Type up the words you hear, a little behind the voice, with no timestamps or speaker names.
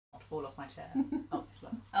fall off my chair. Oh, slow.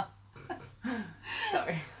 Oh.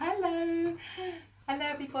 Sorry. Hello. Hello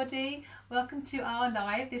everybody. Welcome to our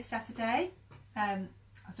live this Saturday. I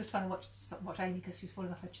was just trying to watch Amy because she was falling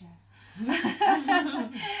off her chair.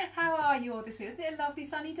 How are you all this week? Isn't it a lovely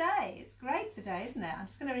sunny day? It's great today, isn't it? I'm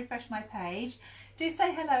just going to refresh my page. Do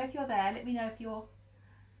say hello if you're there. Let me know if you're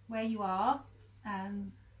where you are,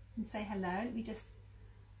 and say hello. Let me just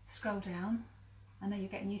scroll down. I know you're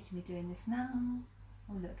getting used to me doing this now.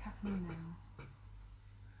 Oh look, happening now.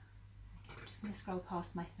 Okay, I'm just going to scroll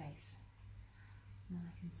past my face and then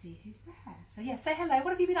I can see who's there. So yeah, say hello. What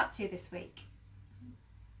have you been up to this week?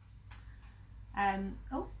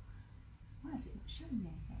 Oh, why is it not showing me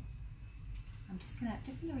anything? I'm just gonna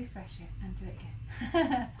refresh it and do it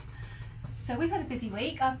again. So we've had a busy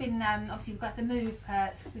week. I've been obviously we've got the move.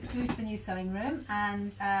 We've moved to the new sewing room,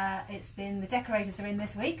 and it's been the decorators are in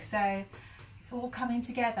this week, so it's all coming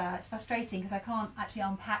together. It's frustrating because I can't actually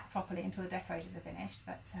unpack properly until the decorators are finished,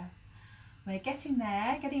 but we're getting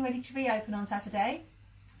there, getting ready to reopen on Saturday.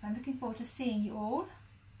 So I'm looking forward to seeing you all.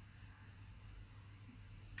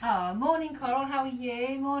 Oh, morning Coral, how are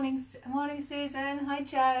you? Morning Susan, hi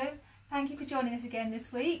Joe. Thank you for joining us again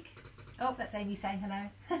this week. Oh, that's Amy saying hello.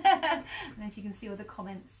 And then she can see all the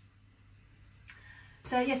comments.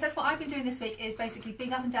 So yes, that's what I've been doing this week, is basically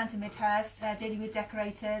being up and down to Midhurst, dealing with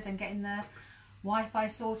decorators and getting the Wi-Fi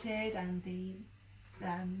sorted and the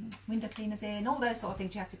window cleaners in, all those sort of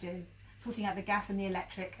things you have to do. Sorting out the gas and the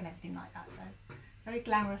electric and everything like that. So very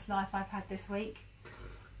glamorous life I've had this week.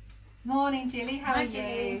 Morning Jilly, how are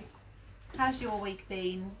you? How's your week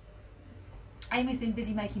been? Amy's been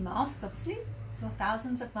busy making masks, obviously. Saw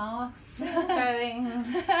thousands of masks going.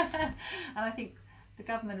 And I think the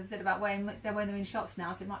government have said about they're wearing them in shops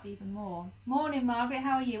now, so it might be even more. Morning Margaret,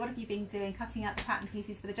 how are you? What have you been doing? Cutting out the pattern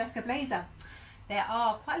pieces for the Jessica Blazer. There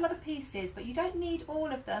are quite a lot of pieces, but you don't need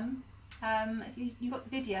all of them. If you got the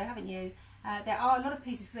video, haven't you? There are a lot of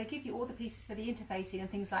pieces because they give you all the pieces for the interfacing and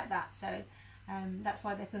things like that. So that's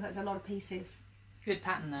why they feel like there's a lot of pieces. Good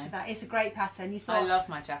pattern though. That is a great pattern. I love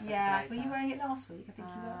my Jessica blazer. Were you wearing it last week? I think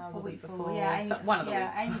you were. The week before. Yeah, One of the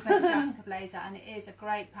weeks. Amy's made the Jessica blazer, and it is a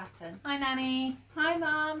great pattern. Hi Nanny. Hi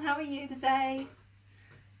Mum. How are you today?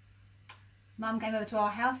 Mum came over to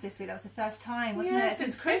our house this week. That was the first time, wasn't it?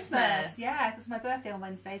 Since Christmas. Yeah, it was my birthday on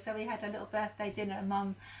Wednesday, so we had a little birthday dinner, and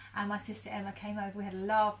Mum and my sister Emma came over. We had a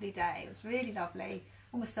lovely day. It was really lovely.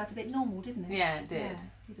 Almost felt a bit normal, didn't it? Yeah, it did. Yeah,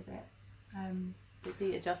 it did a bit.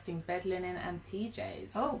 Busy adjusting bed linen and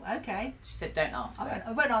PJs. Oh, okay. She said don't ask.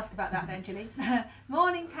 I won't ask about that then, Julie.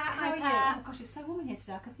 Morning, Kat. How are Kat. you? Oh gosh, it's so warm in here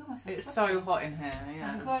today. I can feel myself. It's sweating. so hot in here.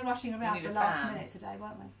 Yeah. We were rushing around for the last minute today,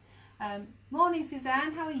 weren't we? Morning,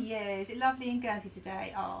 Suzanne. How are you? Is it lovely in Guernsey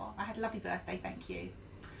today? Oh, I had a lovely birthday. Thank you.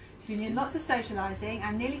 She's been doing lots of socialising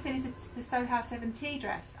and nearly finished the Soho House 7 tea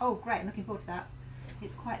dress. Oh, great! I'm looking forward to that.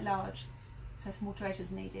 It's quite large, so some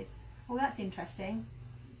alterations needed. Oh, that's interesting.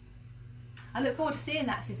 I look forward to seeing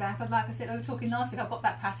that, Suzanne, because like I said, we were talking last week, I've got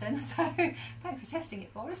that pattern, so thanks for testing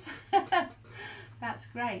it for us. That's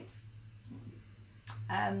great.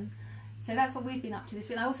 So that's what we've been up to this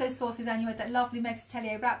week. I also saw, Suzanne, you made that lovely Meg's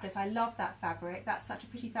Atelier wrap dress. I love that fabric. That's such a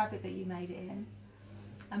pretty fabric that you made it in.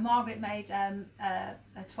 And Margaret made a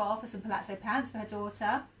toile for some palazzo pants for her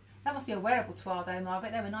daughter. That must be a wearable toile though,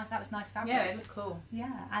 Margaret. They were nice. That was nice fabric. Yeah, it looked cool.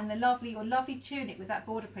 Yeah, and your lovely tunic with that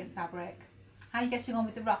border print fabric. How are you getting on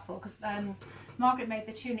with the ruffle? Because Margaret made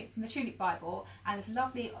the tunic from the Tunic Bible, and there's a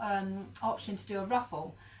lovely option to do a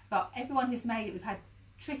ruffle. But everyone who's made it, we've had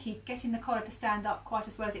tricky getting the collar to stand up quite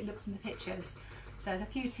as well as it looks in the pictures. So there's a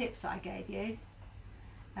few tips that I gave you.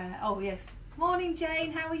 Oh yes. Morning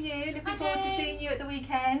Jane, how are you? Looking forward to seeing you at the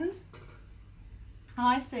weekend.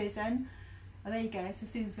 Hi Susan. Oh, there you go. So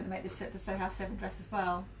Susan's going to make the Soho House 7 dress as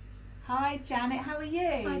well. Hi Janet, how are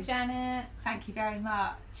you? Hi Janet. Thank you very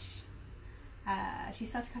much. She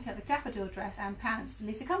started cutting out the daffodil dress and pants for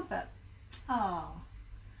Lisa Comfort. Oh,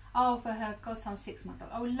 for her godson's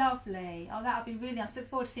 6-month-old. Oh, lovely. Oh, that would be really nice. Look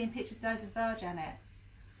forward to seeing pictures of those as well, Janet.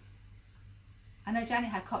 I know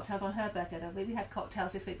Janet had cocktails on her birthday though. We had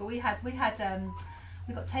cocktails this week, but we got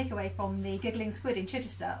takeaway from the Giggling Squid in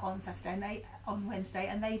Chichester on Wednesday,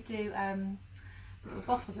 and they do little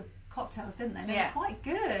bottles of cocktails, didn't they? They were quite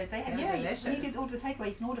good. They were delicious. When you did order the takeaway,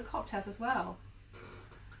 you can order cocktails as well.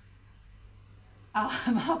 Oh,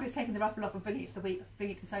 Margaret's taking the ruffle off and bringing it to the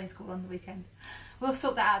sewing school on the weekend. We'll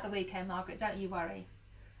sort that out the weekend, Margaret. Don't you worry.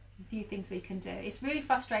 A few things we can do. It's really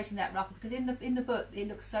frustrating, that ruffle, because in the book it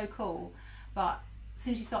looks so cool, but as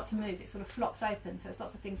soon as you start to move, it sort of flops open. So there's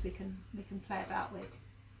lots of things we can play about with.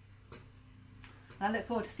 And I look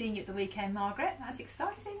forward to seeing you at the weekend, Margaret. That's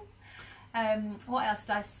exciting. What else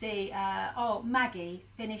did I see? Maggie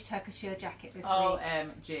finished her couture jacket this week.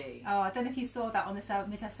 OMG. Oh, I don't know if you saw that on the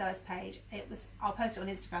Mid-Her Sewers page. I'll post it on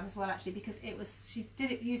Instagram as well, actually, because she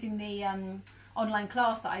did it using the online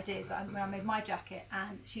class that I did when I made my jacket,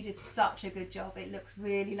 and she did such a good job. It looks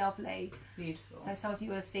really lovely. Beautiful. So some of you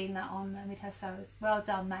will have seen that on Mid-Her Sewers. Well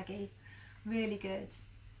done, Maggie. Really good.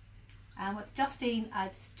 Justine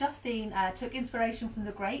took inspiration from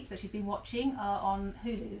The Great that she's been watching on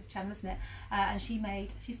Hulu channel, isn't it? And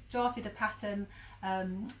she's drafted a pattern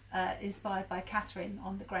inspired by Catherine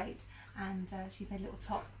on The Great, and she made a little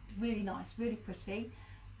top, really nice, really pretty.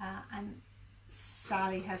 And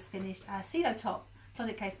Sally has finished a CeeLo top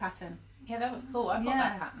closet case pattern. Yeah, that was cool. I've got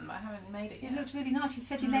that pattern, but I haven't made it yet. It looks really nice. She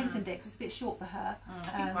said she lengthened it, so it's a bit short for her.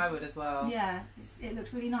 I think I would as well. Yeah, it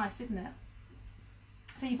looks really nice, didn't it?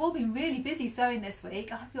 So you've all been really busy sewing this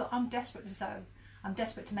week. I feel I'm desperate to sew. I'm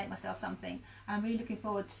desperate to make myself something. I'm really looking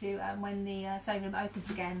forward to when the sewing room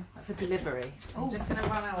opens again. That's a delivery. Oh. I'm just going to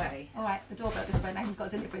run away. All right, the doorbell just went. Amy's got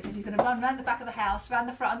a delivery, so she's going to run around the back of the house, around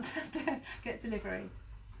the front to get delivery.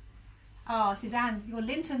 Oh, Suzanne, your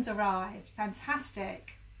Lintons arrived.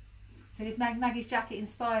 Fantastic. So if Maggie's jacket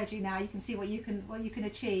inspired you now, you can see what you can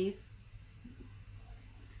achieve.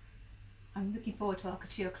 I'm looking forward to our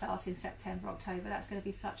couture class in September, October. That's going to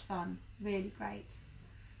be such fun. Really great.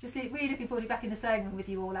 Just really looking forward to be back in the sewing room with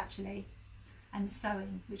you all, actually, and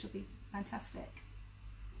sewing, which will be fantastic.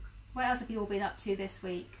 What else have you all been up to this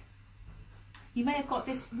week? You may have got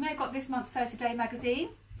this month's Sew Today magazine,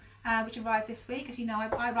 which arrived this week. As you know,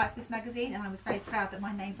 I write for this magazine, and I was very proud that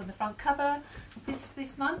my name's on the front cover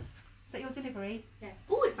this month. Is that your delivery? Yeah.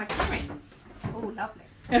 Oh, it's my earrings. Oh, lovely.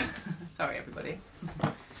 Sorry, everybody.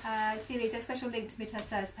 Julie's a special link to Mid-Her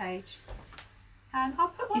Sewers page. I'll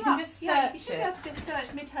put one you can up. Just yeah, you search should be able to just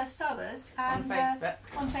search Mid-Her Sewers and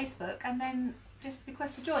on Facebook, and then just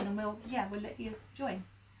request to join, and we'll let you join.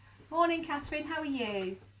 Morning, Catherine. How are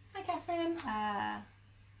you? Hi, Catherine.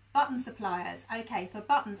 Button suppliers. Okay, for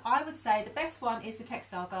buttons, I would say the best one is the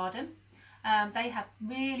Textile Garden. They have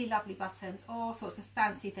really lovely buttons, all sorts of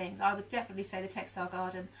fancy things. I would definitely say the Textile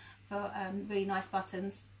Garden for really nice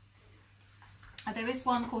buttons. There is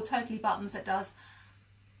one called Totally Buttons that does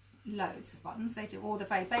loads of buttons. They do all the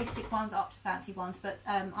very basic ones up to fancy ones, but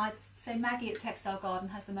I'd say Maggie at Textile Garden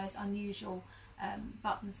has the most unusual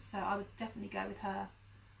buttons, so I would definitely go with her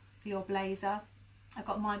for your blazer. I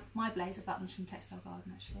got my blazer buttons from Textile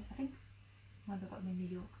Garden, actually. I think I got them in New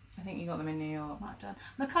York. I think you got them in New York. Might have done.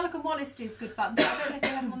 McCulloch and Wallace do good buttons. I don't know if they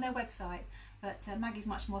have them on their website, but Maggie's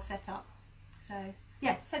much more set up. So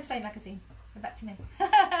yeah, Sew Today magazine. Go back to me.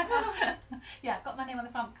 Yeah, got my name on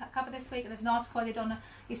the front cover this week, and there's an article I did on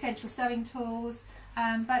essential sewing tools.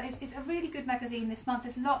 But it's a really good magazine this month.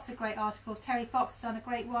 There's lots of great articles. Terry Fox has done a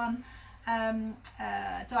great one.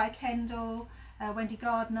 Di Kendall, Wendy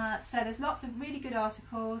Gardner. So there's lots of really good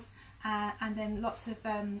articles, and then lots of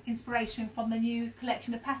inspiration from the new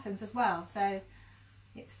collection of patterns as well. So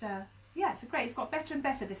it's it's got better and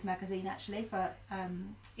better, this magazine, actually, for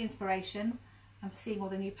inspiration. I'm seeing all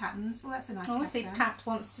the new patterns. Well, that's a nice pattern. I see Pat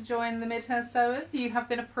wants to join the Mid-Her Sewers. You have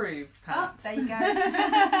been approved, Pat. Oh, there you go.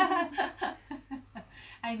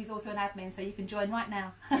 Amy's also an admin, so you can join right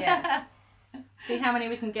now. Yeah. See how many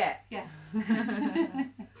we can get. Yeah.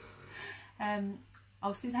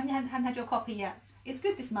 Susan, you haven't had your copy yet. It's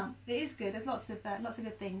good this month. It is good. There's lots of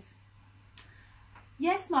good things.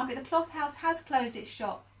 Yes, Margaret, the Cloth House has closed its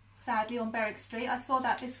shop, sadly, on Berwick Street. I saw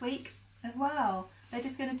that this week as well. They're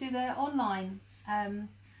just going to do their online,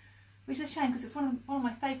 which is a shame because it's one of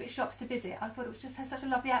my favourite shops to visit. I thought it was just has such a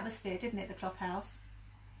lovely atmosphere, didn't it, the Cloth House?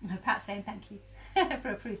 Pat saying thank you for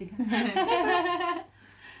approving her.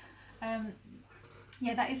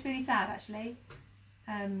 Yeah, that is really sad, actually.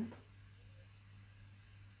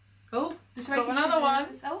 Oh, got another one.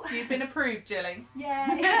 Oh. You've been approved, Jilly.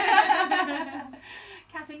 Yay.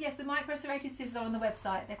 Catherine, yes, the micro serrated scissors are on the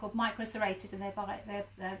website. They're called micro serrated, and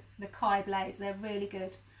they're the Kai blades. They're really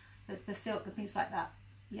good for silk and things like that.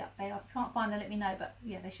 Yeah, they are. If you can't find them, let me know. But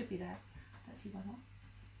yeah, they should be there. Don't see why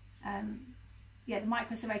not. Yeah, the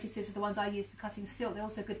micro serrated scissors are the ones I use for cutting silk. They're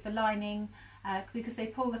also good for lining because they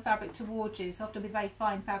pull the fabric towards you. So often with very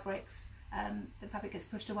fine fabrics, the fabric gets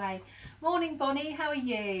pushed away. Morning, Bonnie. How are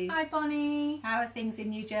you? Hi, Bonnie. How are things in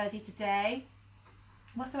New Jersey today?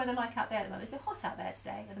 What's the weather like out there at the moment? Is it hot out there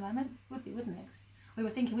today at the moment? Would be, wouldn't it? We were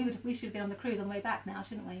thinking we should have been on the cruise on the way back now,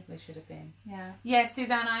 shouldn't we? We should have been. Yeah. Yeah,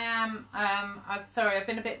 Suzanne, I am. I'm sorry, I've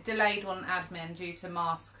been a bit delayed on admin due to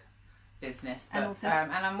mask business, but,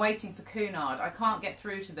 and I'm waiting for Cunard. I can't get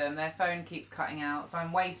through to them. Their phone keeps cutting out, so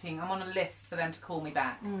I'm waiting. I'm on a list for them to call me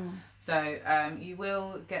back. So you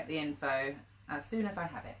will get the info as soon as I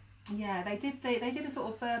have it. Yeah, they did a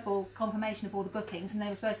sort of verbal confirmation of all the bookings, and they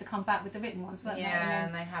were supposed to come back with the written ones, weren't they?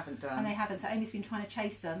 And they haven't done. And they haven't. So Amy's been trying to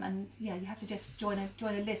chase them, and yeah, you have to just join a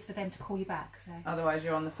list for them to call you back. So otherwise,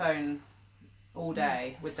 you're on the phone all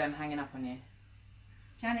day with them hanging up on you.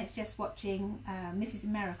 Janet's just watching Mrs.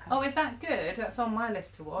 America. Oh, is that good? That's on my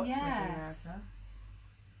list to watch. Yes. Mrs. America.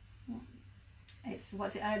 It's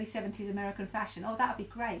early 70s American fashion. Oh, that would be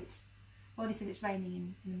great. Well, he says it's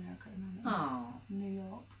raining in America at the moment. In New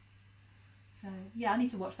York. So yeah, I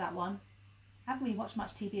need to watch that one. Haven't we watched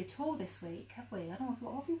much TV at all this week? Have we? I don't know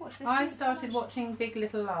what have we watched this week? I started watching Big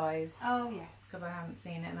Little Lies. Oh yes. Because I haven't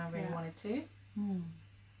seen it and I really wanted to.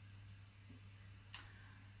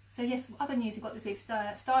 So yes, other news we've got this week.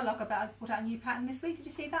 Starlog brought out a new pattern this week. Did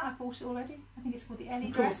you see that? I bought it already. I think it's called the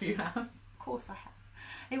Ellie dress. Of course you have. Of course I have.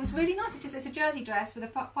 It was really nice. It's a jersey dress with a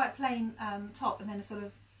quite plain top and then a sort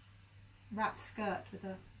of wrapped skirt with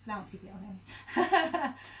a flouncy bit on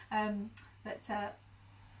it.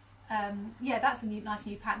 Yeah, that's a nice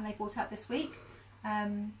new pattern they brought out this week.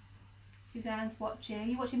 Suzanne's watching.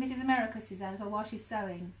 You're watching Mrs. America, Suzanne, so while she's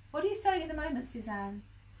sewing. What are you sewing at the moment, Suzanne?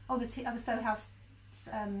 Oh, the Soho House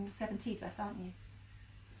 7T dress, aren't you?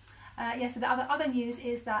 Yeah, so the other news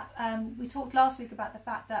is that we talked last week about the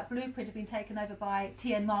fact that Blueprint had been taken over by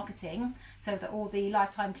TN Marketing, so that all the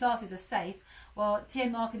lifetime classes are safe. Well,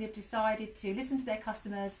 TN Marketing have decided to listen to their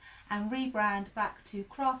customers and rebrand back to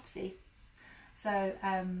Craftsy. So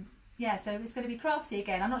yeah, so it's going to be Craftsy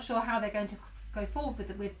again. I'm not sure how they're going to go forward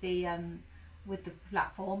with the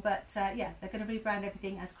platform, but yeah, they're going to rebrand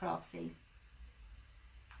everything as Craftsy.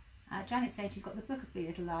 Janet's saying she's got the book of Big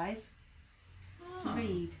Little Lies to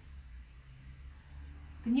read.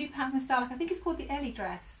 The new pattern from Starlock, I think it's called the Ellie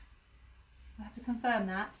dress. I'll have to confirm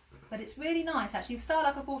that, but it's really nice actually.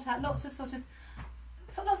 Starlock have brought out lots of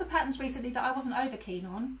lots of patterns recently that I wasn't over keen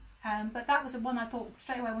on, but that was the one I thought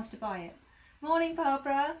straight away I wanted to buy it. Morning,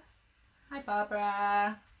 Barbara. Hi,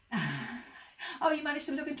 Barbara. Oh, you managed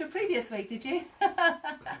to look into a previous week, did you?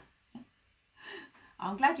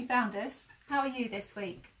 I'm glad you found us. How are you this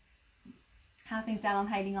week? How are things down on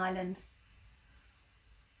Hayling Island?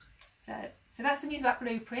 So that's the news about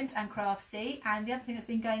Blueprint and Craftsy. And the other thing that's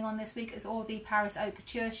been going on this week is all the Paris Haute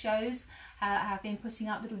Couture shows have been putting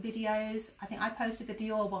up little videos. I think I posted the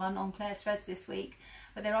Dior one on Claire's Threads this week,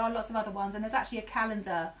 but there are lots of other ones, and there's actually a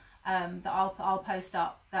calendar that I'll post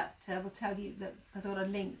up that will tell you that there's got a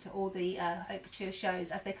link to all the Haute Couture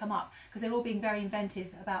shows as they come up, because they're all being very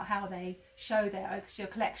inventive about how they show their Haute Couture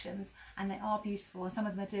collections, and they are beautiful, and some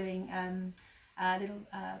of them are doing little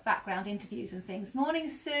background interviews and things. Morning,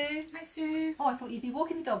 Sue. Hi, Sue. Oh, I thought you'd be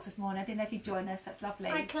walking the dogs this morning. I didn't know if you'd join us. That's lovely.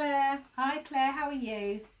 Hi, Claire. Hi, Claire. How are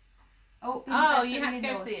you? Oh, you had to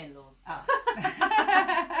go to the in-laws. Oh.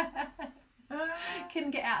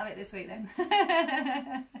 Couldn't get out of it this week then.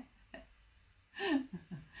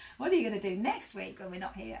 What are you going to do next week when we're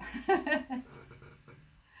not here?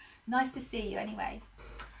 Nice to see you anyway.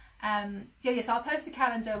 So yes, I'll post the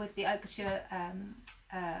calendar with the Haute Couture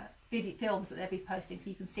video films that they'll be posting, so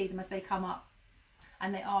you can see them as they come up,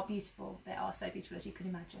 and they are beautiful. They are so beautiful, as you can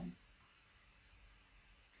imagine.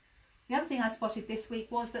 The other thing I spotted this week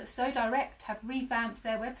was that So Direct have revamped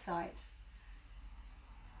their website.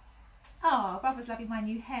 Oh, Barbara's loving my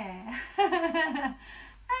new hair. Thank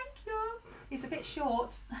you. It's a bit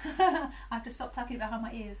short. I have to stop tucking it behind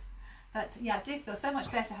my ears, but yeah, I do feel so much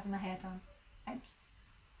better having my hair done. Thank you.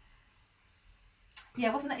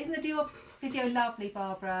 Yeah, isn't the Dior video lovely,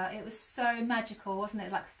 Barbara? It was so magical, wasn't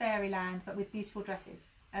it? Like fairyland, but with beautiful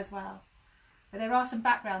dresses as well. But there are some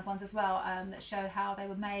background ones as well that show how they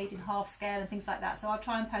were made in half scale and things like that. So I'll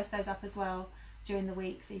try and post those up as well during the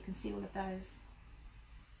week, so you can see all of those.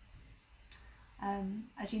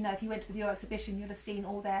 As you know, if you went to the Dior exhibition, you'll have seen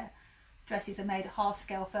all their dresses are made at half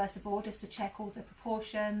scale first of all, just to check all the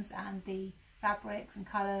proportions and the fabrics and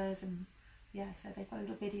colours, and yeah, so they've got a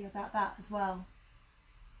little video about that as well.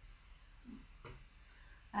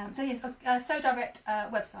 So yes, So Direct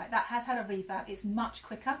website, that has had a revamp. It's much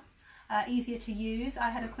quicker, easier to use. I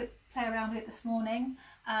had a quick play around with it this morning,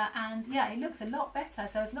 and yeah, it looks a lot better.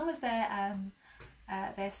 So as long as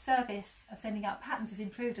their service of sending out patterns is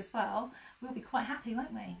improved as well, we'll be quite happy,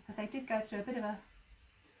 won't we? Because they did go through a bit of a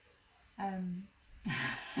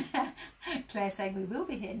Claire saying we will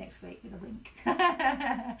be here next week with a wink.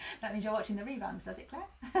 That means you're watching the reruns, does it, Claire?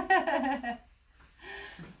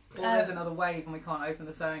 Or there's another wave and we can't open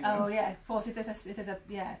the sewing room. Oh yeah, of course. If there's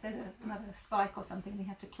another spike or something, we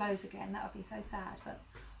have to close again. That would be so sad. But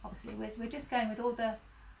obviously, we're just going with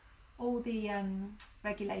all the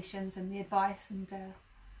regulations and the advice, and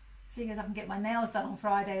seeing as I can get my nails done on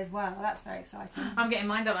Friday as well. That's very exciting. I'm getting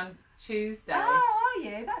mine done on Tuesday. Oh, are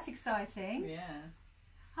you? That's exciting. Yeah.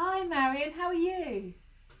 Hi, Marion. How are you?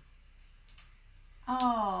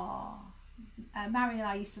 Oh, Marion and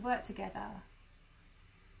I used to work together.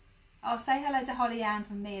 Oh, say hello to Holly Ann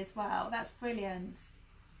from me as well. That's brilliant.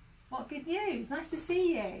 What good news. Nice to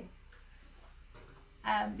see you.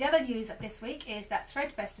 The other news this week is that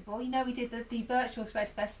Thread Festival. You know, we did the virtual Thread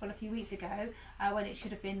Festival a few weeks ago when it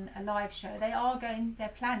should have been a live show.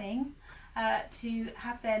 They're planning to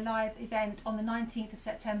have their live event on the 19th of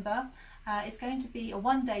September. It's going to be a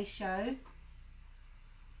one-day show.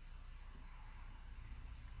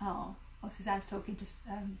 Oh, Suzanne's talking to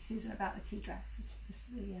Susan about the tea dress, the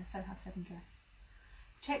Soho 7 dress.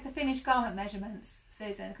 Check the finished garment measurements,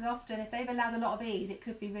 Susan, because often if they've allowed a lot of ease, it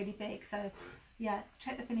could be really big. So yeah,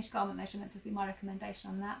 check the finished garment measurements would be my recommendation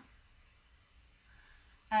on that.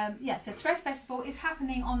 So Thread Festival is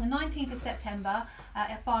happening on the 19th of September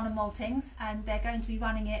at Farnham Maltings, and they're going to be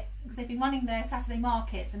running it because they've been running their Saturday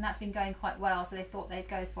markets and that's been going quite well, so they thought they'd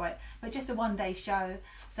go for it. But just a one-day show,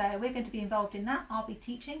 so we're going to be involved in that. I'll be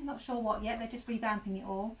teaching, not sure what yet, they're just revamping it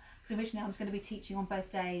all, because originally I was going to be teaching on both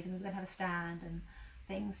days and we we're going to have a stand and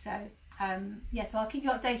things. So so I'll keep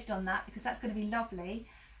you updated on that because that's going to be lovely.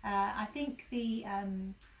 I think the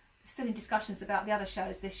still in discussions about the other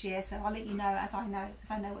shows this year, so I'll let you know as I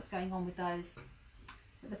know what's going on with those.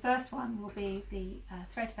 But the first one will be the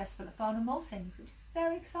Thread Festival at Farnham Maltings, which is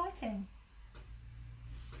very exciting.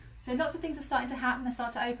 So lots of things are starting to happen. They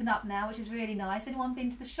start to open up now, which is really nice. Anyone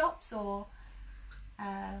been to the shops or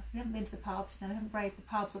we haven't been to the pubs? No, we haven't braved the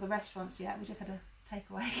pubs or the restaurants yet. We just had a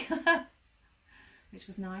takeaway, which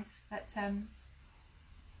was nice. But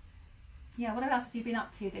yeah, what else have you been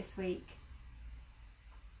up to this week?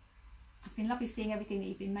 It's been lovely seeing everything that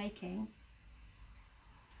you've been making.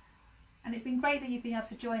 And it's been great that you've been able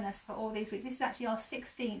to join us for all these weeks. This is actually our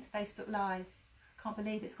 16th Facebook Live. Can't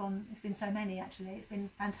believe it's been so many actually. It's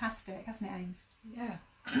been fantastic, hasn't it, Ames? Yeah.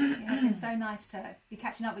 It has been so nice to be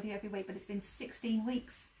catching up with you every week, but it's been 16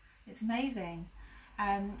 weeks. It's amazing.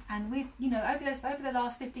 And we've, over the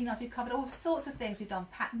last 15 months, we've covered all sorts of things. We've done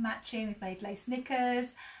pattern matching, we've made lace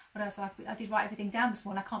knickers. What else? I did write everything down this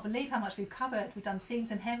morning. I can't believe how much we've covered. We've done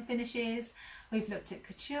seams and hem finishes. We've looked at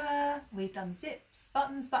couture. We've done zips,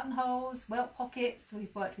 buttons, buttonholes, welt pockets.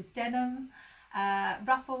 We've worked with denim,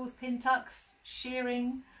 ruffles, pin tucks,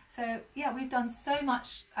 shearing. So yeah, we've done so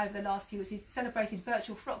much over the last few weeks. We've celebrated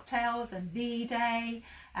virtual frock tails and VE Day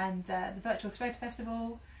and the virtual Thread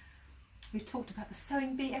Festival. We've talked about the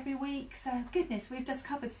sewing bee every week. So goodness, we've just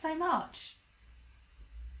covered so much.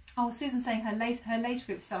 Oh, Susan's saying her lace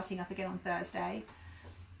group's starting up again on Thursday.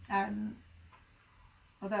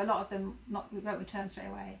 Although a lot of them won't return straight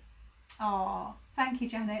away. Oh, thank you,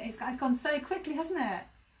 Janet. It's gone so quickly, hasn't it?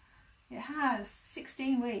 It has.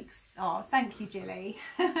 16 weeks. Oh, thank you, Jilly.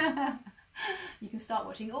 You can start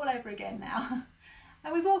watching all over again now.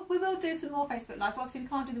 And we will do some more Facebook Lives. Well, obviously we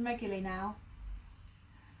can't do them regularly now.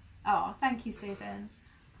 Oh, thank you, Susan.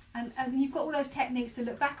 And you've got all those techniques to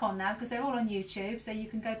look back on now because they're all on YouTube, so you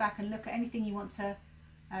can go back and look at anything you want to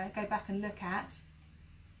go back and look at.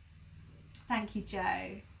 Thank you,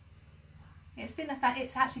 Jo. It's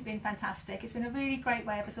actually been fantastic. It's been a really great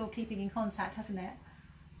way of us all keeping in contact, hasn't it?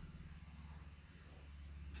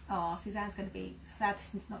 Oh, Suzanne's going to be sad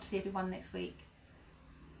not to see everyone next week,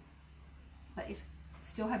 but it's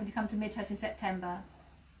still hoping to come to Midhurst in September.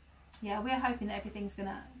 Yeah, we're hoping that everything's going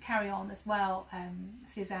to carry on as well,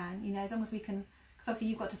 Suzanne, as long as we can, because obviously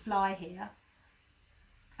you've got to fly here.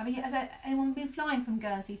 I mean, has anyone been flying from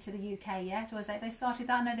Guernsey to the UK yet? Or has they started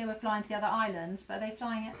that? I know they were flying to the other islands, but are they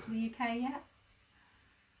flying up to the UK yet?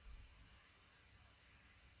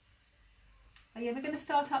 But yeah, we're going to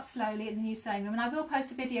start up slowly at the new sewing room, and I will post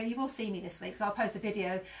a video. You will see me this week, so I'll post a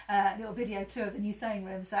little video tour of the new sewing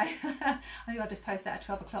room. So I think I'll just post that at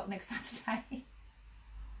 12 o'clock next Saturday.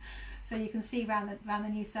 So you can see around the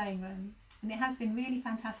new sewing room, and it has been really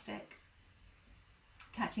fantastic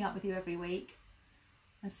catching up with you every week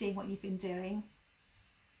and seeing what you've been doing.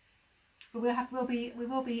 But we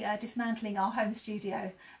will be dismantling our home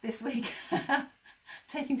studio this week,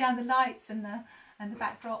 taking down the lights and the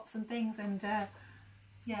backdrops and things, and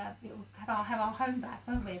yeah, we'll have our home back,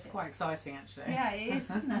 won't we? It's quite exciting, actually. Yeah, it is,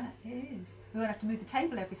 isn't it? It is. We won't have to move the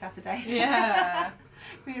table every Saturday. Yeah.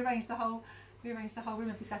 rearrange the whole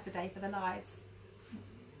room every Saturday for the lives.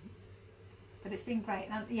 But it's been great.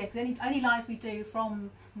 And yeah, because any lives we do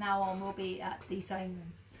from now on will be at the sewing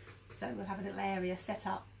room. So we'll have a little area set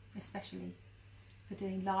up especially for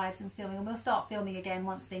doing lives and filming. And we'll start filming again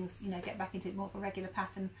once things, get back into more of a regular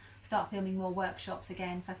pattern, start filming more workshops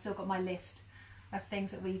again. So I've still got my list of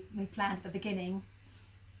things that we planned at the beginning.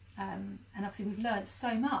 And obviously we've learnt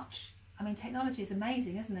so much I mean, technology is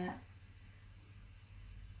amazing, isn't it?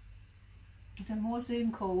 I've done more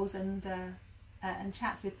Zoom calls and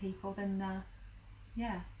chats with people than,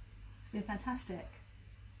 yeah, it's been fantastic.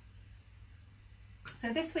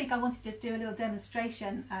 So this week I wanted to do a little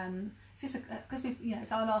demonstration. It's just because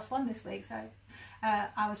it's our last one this week, so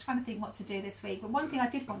I was trying to think what to do this week. But one thing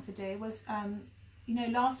I did want to do was,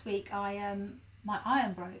 last week my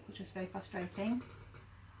iron broke, which was very frustrating.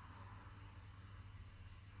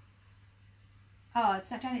 Oh,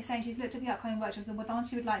 so Janet's saying she's looked at the upcoming workshops. The ones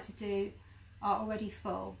she would like to do are already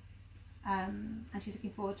full, and she's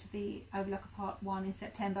looking forward to the Overlocker Part 1 in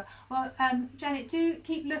September. Well, Janet, do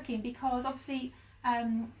keep looking, because obviously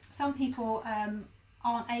some people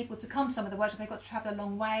aren't able to come to some of the workshops. They've got to travel a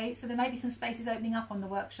long way, so there may be some spaces opening up on the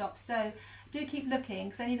workshops. So do keep looking,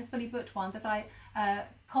 because only the fully booked ones, as I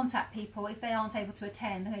contact people, if they aren't able to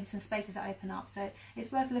attend, there may be some spaces that open up. So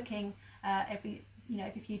it's worth looking every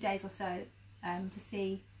few days or so to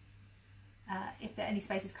see if there any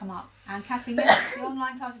spaces come up. And Catherine, yes, the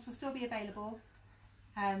online classes will still be available.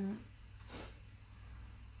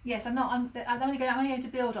 Yes, I'm only going to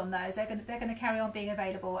build on those. They're going to carry on being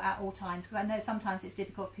available at all times, because I know sometimes it's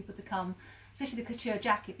difficult for people to come, especially the couture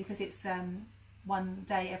jacket, because it's one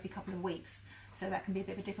day every couple of weeks, so that can be a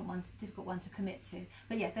bit of a difficult one to commit to.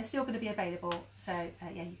 But yeah, they're still going to be available, so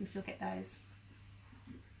yeah, you can still get those.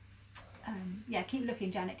 Yeah, keep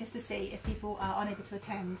looking, Janet, just to see if people are unable to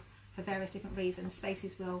attend for various different reasons.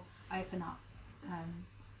 Spaces will open up.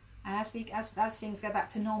 And as things go back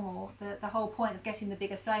to normal, the whole point of getting the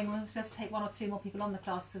bigger sewing room is to take 1 or 2 more people on the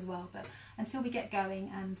classes as well. But until we get going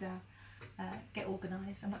and get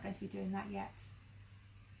organised, I'm not going to be doing that yet.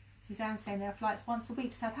 Suzanne's saying there are flights once a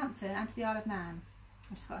week to Southampton and to the Isle of Man.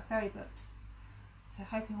 I've just got a ferry booked, so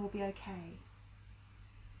hoping we'll be okay.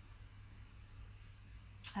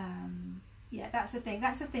 Yeah, that's the thing,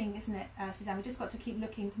 isn't it, Suzanne? We've just got to keep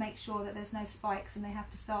looking to make sure that there's no spikes and they have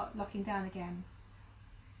to start locking down again.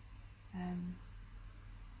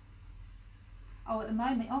 Oh, at the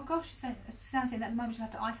moment, oh gosh, Suzanne's saying that at the moment she'll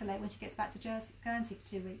have to isolate when she gets back to Guernsey for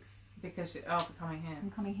 2 weeks. Because for coming here.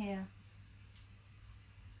 I'm coming here.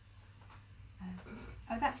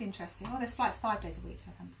 Oh, that's interesting. Oh, there's flights 5 days a week to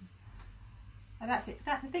Southampton. Oh, that's it.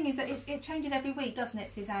 The thing is that it changes every week, doesn't it,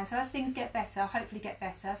 Suzanne? So as things get better, hopefully get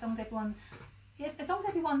better, as long as everyone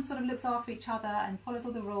sort of looks after each other and follows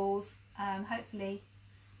all the rules, hopefully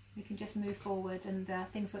we can just move forward and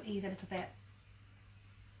things will ease a little bit.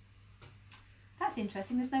 That's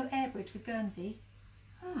interesting. There's no air bridge with Guernsey.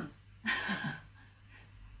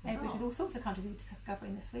 Air bridge with all sorts of countries we're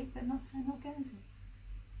discovering this week, but not Guernsey.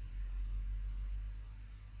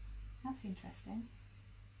 That's interesting.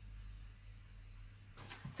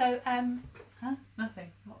 So,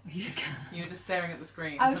 Nothing. What, you were just staring at the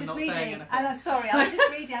screen. I was just reading. Sorry, I was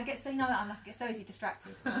just reading. I get so easily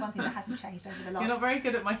distracted. That's one thing that hasn't changed over the last. You're not very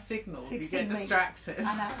good at my signals. You get distracted.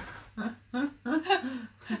 I know.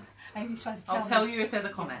 Amy's trying to tell me. I'll tell you if there's a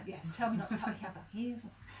comment. Yes, tell me not to talk about ears.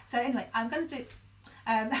 So anyway, I'm going to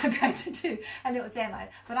do a little demo.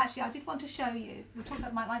 But actually, I did want to show you. We talked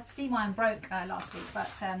about my steam iron broke last week,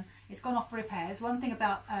 but it's gone off for repairs. One thing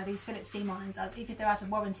about these Philips steam irons, even if they're out of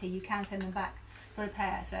warranty, you can send them back for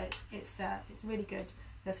repair. So it's really good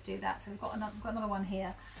for us to do that. So we've got another one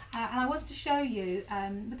here, and I wanted to show you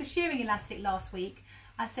with the shearing elastic last week.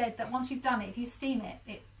 I said that once you've done it, if you steam it,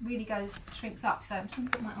 it really shrinks up. So I'm just going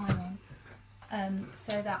to put my iron on,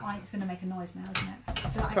 so that it's going to make a noise now, isn't it? So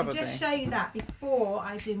that I can just show you that before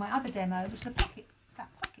I do my other demo, which the pocket.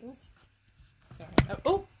 Sorry.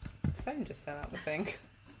 Oh, the phone just fell out the thing.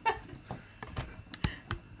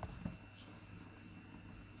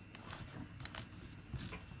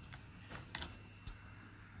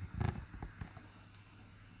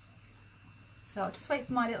 So I'll just wait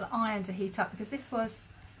for my little iron to heat up, because this was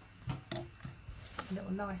a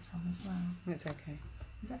little light on as well. It's okay.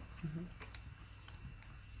 Is it?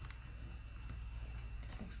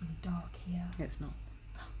 Just looks really dark here. It's not.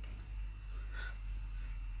 Okay.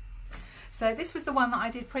 So this was the one that I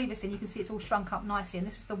did previously, and you can see it's all shrunk up nicely. And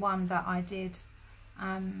this was the one that I did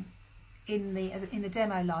in the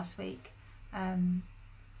demo last week.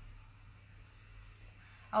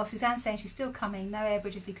 Oh, Suzanne's saying she's still coming. No air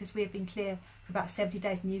bridges because we have been clear for about 70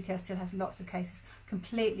 days, and the UK still has lots of cases.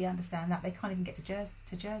 Completely understand that. They can't even get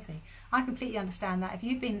to Jersey. I completely understand that.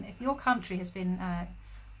 If your country has been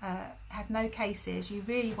had no cases, you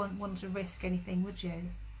really wouldn't want to risk anything, would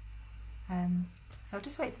you? So I'll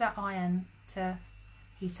just wait for that iron to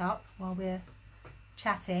heat up while we're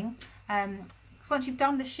chatting. Because once you've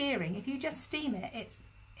done the shearing, if you just steam it,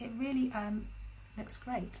 it really looks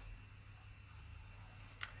great.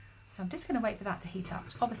 So I'm just going to wait for that to heat up,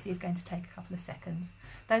 which obviously is going to take a couple of seconds.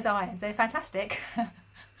 Those irons, they're fantastic,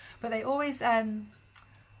 but they always...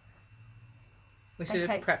 we should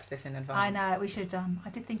have prepped this in advance. I know, we should have done. I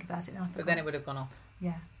did think about it, and I forgot. But then it would have gone off.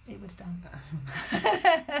 Yeah, it would have done.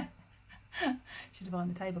 Should have on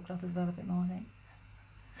the tablecloth as well a bit more, I think.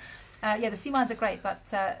 Yeah, the seam irons are great, but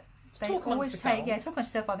they always take... Yeah, talk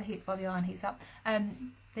amongst yourself while the iron heats up.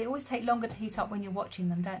 They always take longer to heat up when you're watching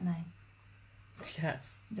them, don't they?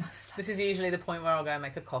 Yes. This is usually the point where I'll go and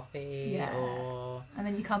make a coffee, or and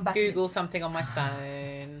then you come back, Google something on my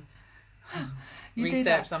phone,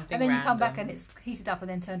 research something, and then random. you come back and it's heated up and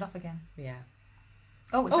then turned off again. Yeah.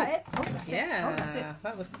 Oh, is that it? Oh, that's it. Yeah. Oh, that's it.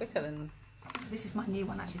 That was quicker than... This is my new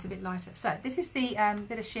one, actually. It's a bit lighter. So this is the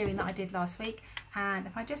bit of shearing that I did last week, and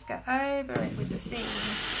if I just go over it with the steam,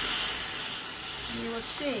 you will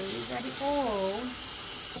see that it all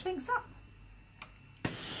shrinks up.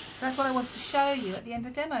 So that's what I wanted to show you at the end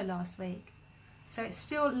of the demo last week. So it's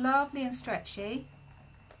still lovely and stretchy,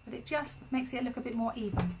 but it just makes it look a bit more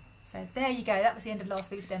even. So there you go. That was the end of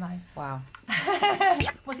last week's demo. Wow.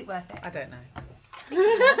 Was it worth it? I don't know. I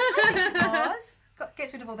think it was.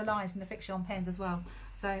 Gets rid of all the lines from the friction pens as well.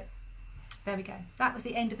 So there we go. That was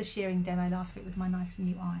the end of the shearing demo last week with my nice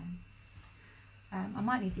new iron. I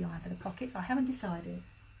might need the iron for the pockets. I haven't decided.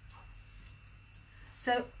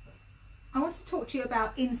 So I want to talk to you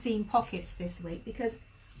about inseam pockets this week, because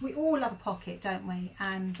we all love a pocket, don't we?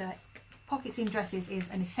 And pockets in dresses is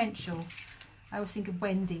an essential. I always think of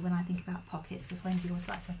Wendy when I think about pockets, because Wendy always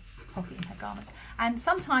likes a pocket in her garments. And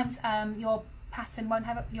sometimes your pattern won't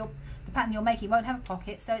have the pattern you're making won't have a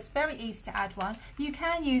pocket, so it's very easy to add one. You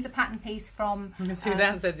can use a pattern piece from...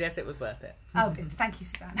 Suzanne says yes, it was worth it. Oh, good. Thank you,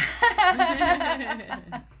 Suzanne.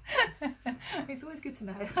 It's always good to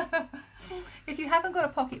know. If you haven't got a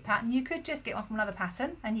pocket pattern, you could just get one from another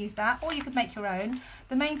pattern and use that, or you could make your own.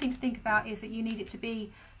 The main thing to think about is that you need it to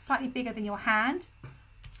be slightly bigger than your hand,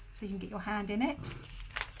 so you can get your hand in it.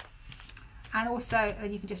 And also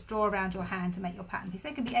you can just draw around your hand to make your pattern piece.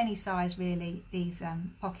 They can be any size really, these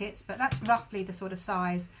pockets, but that's roughly the sort of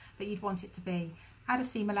size that you'd want it to be. Add a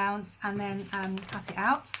seam allowance and then cut it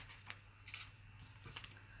out.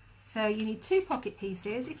 So you need 2 pocket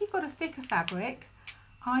pieces. If you've got a thicker fabric,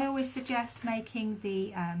 I always suggest making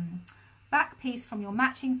the back piece from your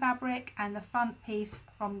matching fabric and the front piece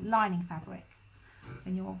from lining fabric.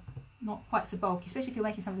 Then you're not quite so bulky, especially if you're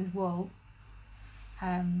making something with wool.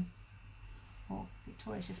 Or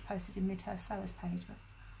Victoria's just posted in her sewers page, but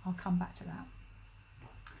I'll come back to that.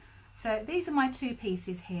 So these are my 2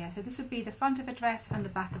 pieces here. So this would be the front of a dress and the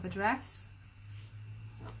back of a dress.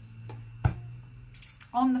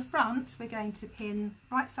 On the front, we're going to pin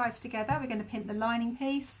right sides together. We're going to pin the lining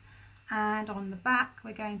piece, and on the back,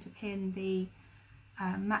 we're going to pin the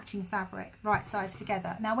matching fabric right sides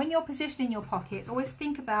together. Now, when you're positioning your pockets, always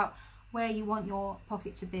think about where you want your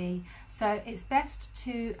pocket to be. So it's best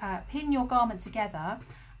to pin your garment together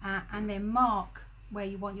and then mark where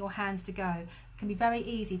you want your hands to go. It can be very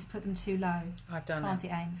easy to put them too low. I've done it,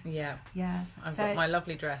 Ames? Yeah. Yeah. I've got my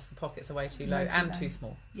lovely dress, the pockets are way too low and too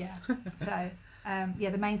small. Yeah. So yeah,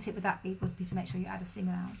 the main tip with that would be to make sure you add a seam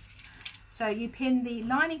allowance. So you pin the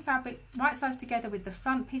lining fabric right sides together with the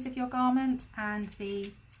front piece of your garment and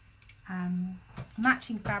the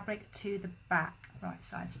matching fabric to the back, right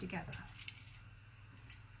sides together.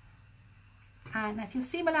 And if your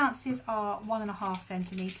seam allowances are 1.5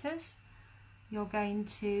 centimetres, you're going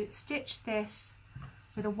to stitch this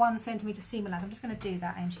with a 1 centimetre seam allowance. I'm just going to do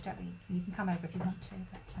that, Ames. You can come over if you want to,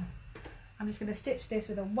 but I'm just going to stitch this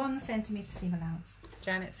with a 1 centimetre seam allowance.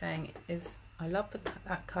 Janet's saying, I love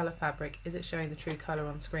that colour fabric. Is it showing the true colour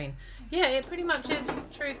on screen? Yeah, it pretty much is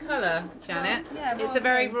true colour, Janet. Well, yeah, it's a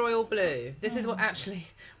very royal blue. This is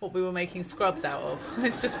what we were making scrubs out of.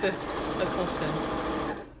 It's just a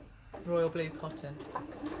cotton, royal blue cotton.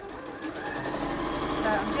 So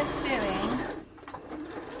I'm just doing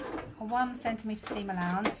a 1 centimetre seam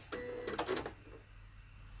allowance.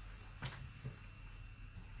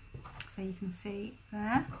 So you can see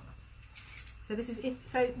there. So this is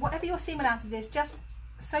whatever your seam allowances is, just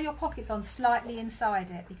sew your pockets on slightly inside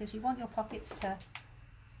it, because you want your pockets to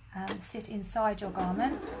sit inside your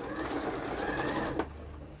garment.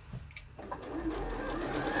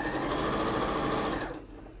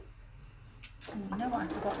 You know what, I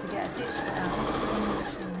forgot to get a ditch for that.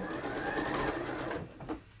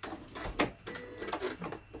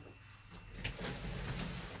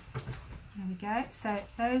 There we go. So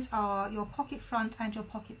those are your pocket front and your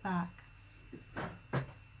pocket back. There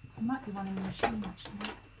might be one in the machine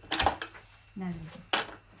actually. No, there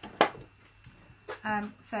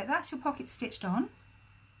isn't. So that's your pocket stitched on.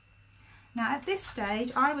 Now at this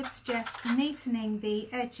stage I would suggest neatening the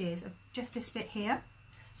edges of just this bit here.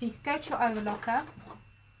 So you could go to your overlocker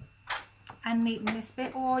and neaten this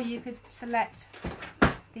bit, or you could select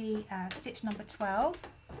the stitch number 12.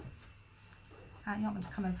 You want me to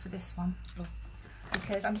come over for this one,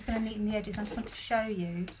 because I'm just going to neaten the edges. I just want to show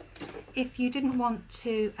you, if you didn't want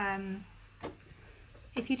to go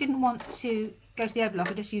to the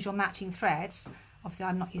overlocker, just use your matching threads. Obviously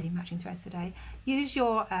I'm not using matching threads today. Use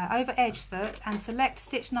your over edge foot and select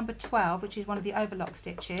stitch number 12, which is one of the overlock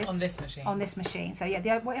stitches. On this machine? On this machine. So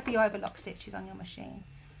yeah, whatever your overlock stitch is on your machine.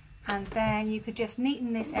 And then you could just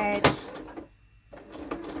neaten this edge. I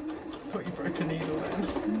thought you broke a needle then. I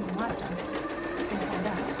might have done it. Something like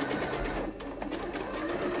that.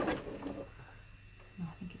 No,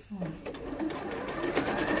 I think it's all right.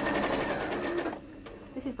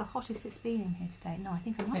 This is the hottest it's been in here today. No, I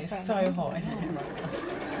think I might. It's so hot in here right now.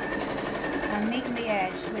 And neaten the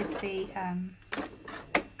edge with the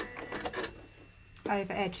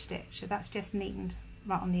over edge stitch. So that's just neatened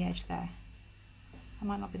right on the edge there. That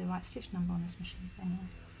might not be the right stitch number on this machine. Anyway.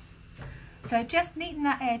 So just neaten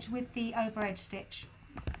that edge with the over edge stitch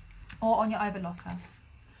or on your overlocker.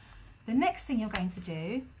 The next thing you're going to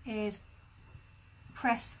do is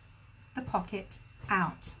press the pocket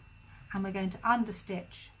out, and we're going to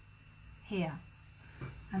understitch here.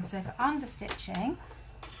 And so for understitching,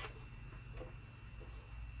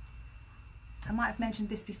 I might have mentioned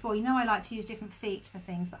this before, you know I like to use different feet for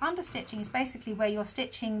things, but understitching is basically where you're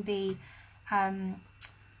stitching the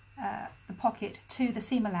pocket to the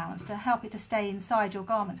seam allowance to help it to stay inside your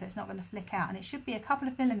garment so it's not going to flick out, and it should be a couple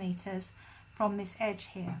of millimetres from this edge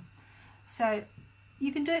here. So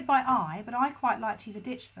you can do it by eye, but I quite like to use a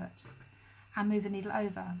ditch foot and move the needle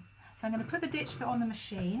over. So I'm going to put the ditch foot on the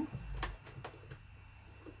machine,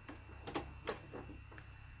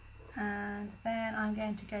 and then I'm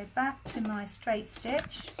going to go back to my straight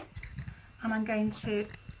stitch, and I'm going to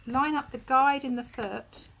line up the guide in the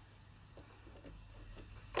foot.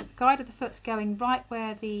 The guide of the foot's going right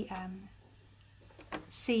where the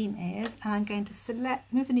seam is, and I'm going to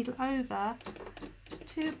move the needle over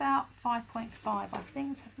to about 5.5. I think,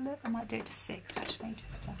 let's have a look, I might do it to 6 actually,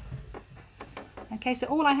 just to... Okay, so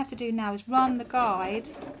all I have to do now is run the guide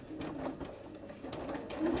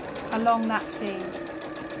along that seam.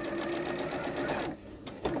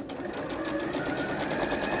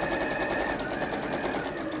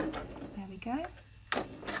 There we go.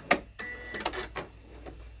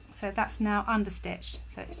 So that's now understitched,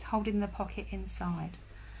 so it's holding the pocket inside.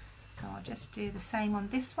 So I'll just do the same on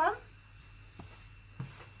this one.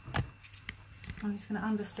 I'm just going to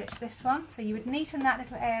understitch this one. So you would neaten that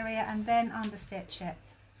little area and then understitch it.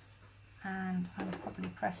 And I would probably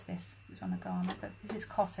press this if it's on a garment, but this is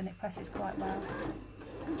cotton, it presses quite well.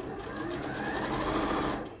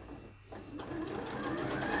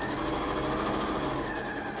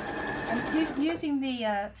 And using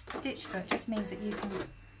the stitch foot just means that you can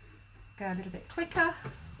go a little bit quicker.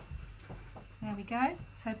 There we go.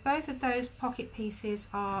 So both of those pocket pieces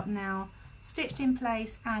are now stitched in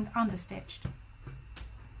place and understitched.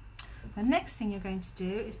 The next thing you're going to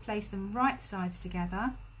do is place them right sides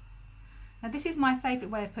together. Now this is my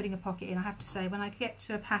favourite way of putting a pocket in, I have to say. When I get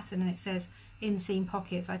to a pattern and it says inseam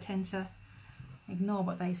pockets, I tend to ignore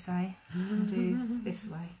what they say and do this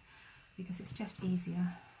way, because it's just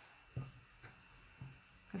easier.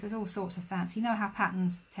 Because there's all sorts of fancy, you know how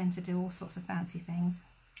patterns tend to do all sorts of fancy things.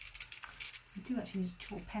 I do actually need a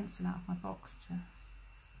chalk pencil out of my box to,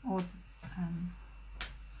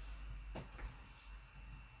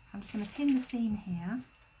 so I'm just going to pin the seam here.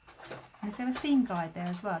 And is there a seam guide there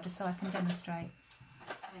as well, just so I can demonstrate?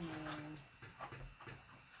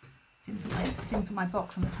 Didn't put my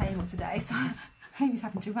box on the table today, so Amy's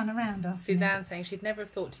having to run around after Suzanne saying she'd never have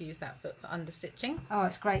thought to use that foot for understitching. Oh,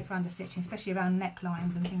 it's great for understitching, especially around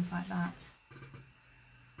necklines and things like that.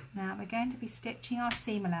 Now we're going to be stitching our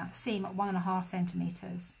seam at 1.5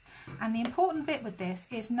 centimetres. And the important bit with this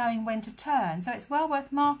is knowing when to turn, so it's well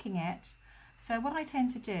worth marking it. So what I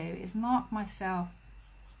tend to do is mark myself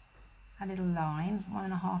a little line,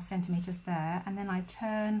 1.5 centimetres there, and then I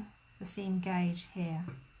turn the seam gauge here.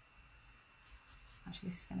 Actually,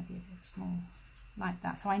 this is going to be a bit small, like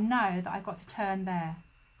that. So I know that I've got to turn there.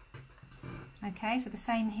 Okay, so the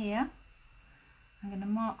same here. I'm going to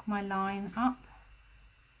mark my line up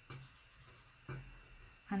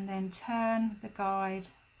and then turn the guide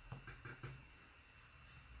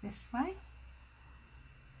this way.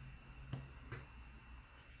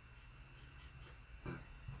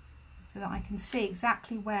 So that I can see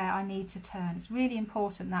exactly where I need to turn. It's really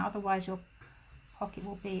important now, otherwise your pocket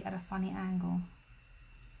will be at a funny angle.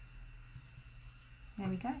 There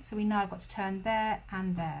we go. So we know I've got to turn there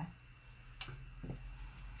and there.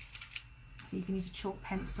 So you can use a chalk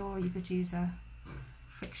pencil, or you could use a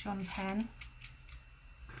friction pen.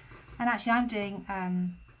 And actually I'm doing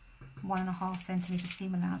 1.5 centimetre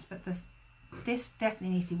seam allowance, but this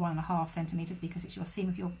definitely needs to be 1.5 centimetres because it's your seam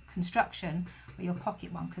of your construction, but your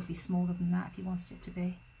pocket one could be smaller than that if you wanted it to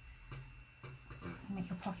be. You make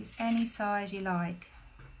your pockets any size you like.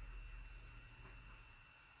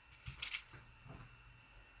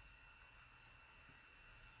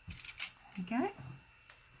 There we go.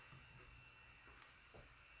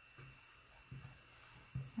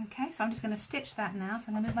 Okay, so I'm just going to stitch that now. So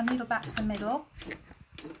I'm going to move my needle back to the middle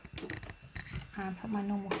and put my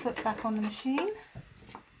normal foot back on the machine.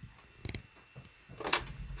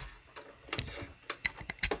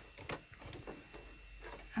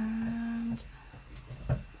 And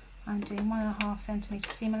I'm doing 1.5 centimetre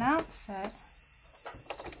seam allowance, so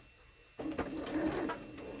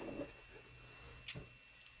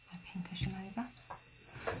my pin cushion over.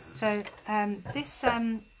 So this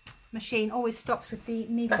machine always stops with the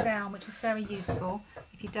needle down, which is very useful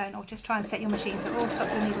if you don't, or just try and set your machine so it all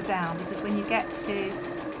stops with the needle down, because when you get to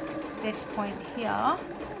this point here,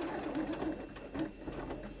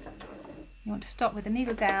 you want to stop with the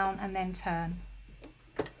needle down and then turn.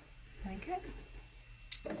 There we go.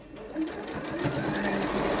 And then you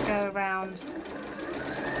can just go around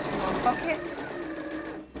your pocket.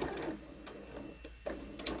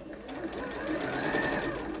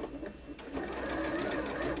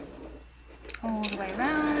 All the way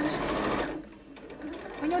around.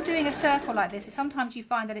 When you're doing a circle like this, sometimes you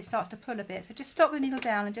find that it starts to pull a bit, so just stop the needle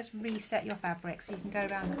down and just reset your fabric so you can go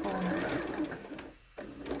around the corner.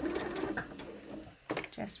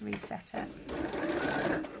 Just reset it.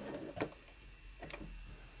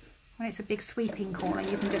 When it's a big sweeping corner,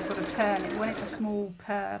 you can just sort of turn it. When it's a small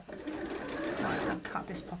curve, I've cut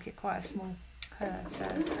this pocket quite a small curve, so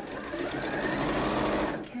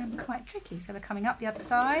it can be quite tricky. So we're coming up the other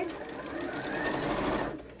side,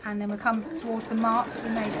 and then we'll come towards the mark that we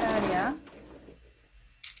made earlier.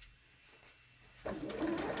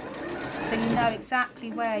 So you know exactly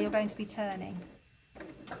where you're going to be turning.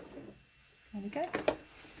 There we go.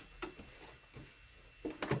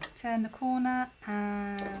 Turn the corner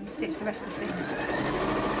and stitch the rest of the seam.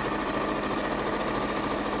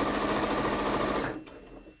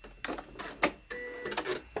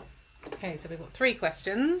 Okay, so we've got 3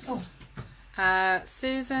 questions. Oh.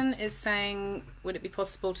 Susan is saying, would it be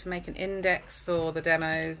possible to make an index for the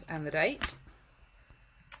demos and the date?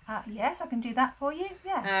 Yes, I can do that for you.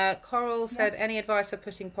 Yes. Coral said, any advice for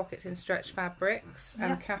putting pockets in stretch fabrics?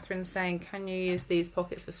 And Catherine's saying, can you use these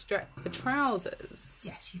pockets for trousers?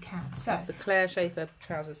 Yes, you can. So the Claire Schaefer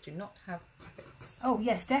trousers do not have pockets. Oh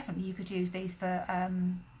yes, definitely. You could use these for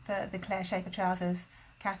the Claire Schaefer trousers,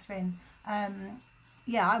 Catherine.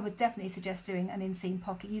 Yeah, I would definitely suggest doing an inseam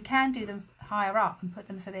pocket. You can do them higher up and put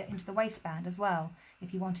them so they're into the waistband as well,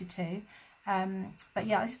 if you wanted to. But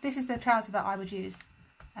yeah, this is the trouser that I would use.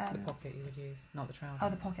 The pocket you would use, not the trouser. Oh,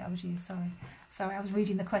 the pocket I would use, sorry, I was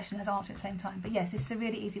reading the question as answering at the same time. But yes, this is a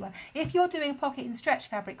really easy one. If you're doing a pocket in stretch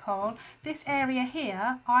fabric, Coral, this area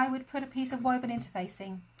here, I would put a piece of woven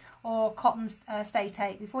interfacing or cotton stay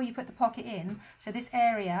tape before you put the pocket in. So this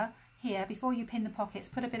area here, before you pin the pockets,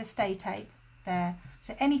 put a bit of stay tape there.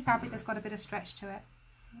 So any fabric that's got a bit of stretch to it.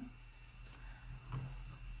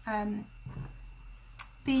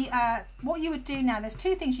 What you would do now, there's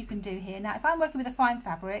 2 things you can do here. Now, if I'm working with a fine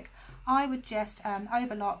fabric, I would just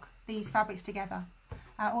overlock these fabrics together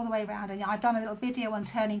all the way around. And I've done a little video on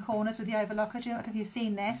turning corners with the overlocker. Do you know if you've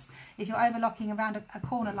seen this? If you're overlocking around a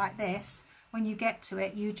corner like this, when you get to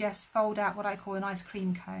it, you just fold out what I call an ice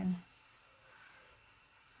cream cone,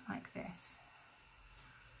 like this.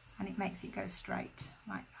 And it makes it go straight,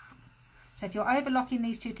 like that. So if you're overlocking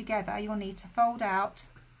these 2 together, you'll need to fold out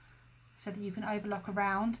so that you can overlock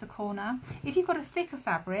around the corner. If you've got a thicker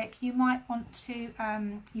fabric, you might want to,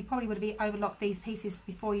 you probably would have overlocked these pieces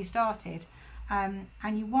before you started, and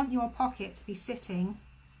you want your pocket to be sitting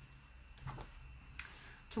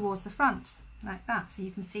towards the front, like that. So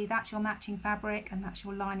you can see that's your matching fabric and that's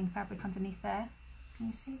your lining fabric underneath there. Can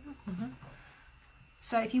you see that? Mm-hmm.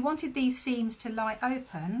 So if you wanted these seams to lie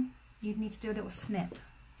open, you'd need to do a little snip.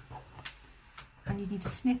 And you'd need to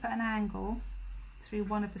snip at an angle through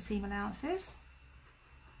one of the seam allowances.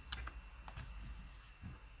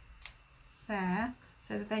 There,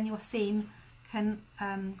 so that then your seam can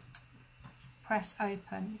press open.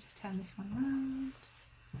 Let me just turn this one round.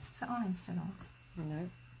 Is that iron still on? No.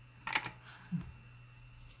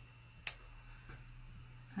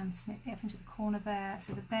 And snip it into the corner there,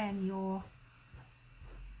 so that then your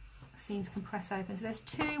seams can press open. So there's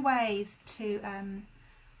 2 ways to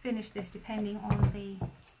finish this depending on the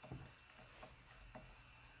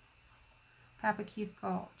fabric you've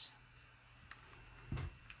got.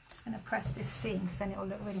 Just going to press this seam because then it will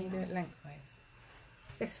look really do it lengthways.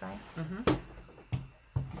 This way. Mm-hmm.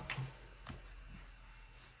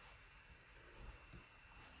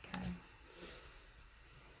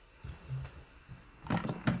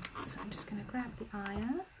 So I'm just going to grab the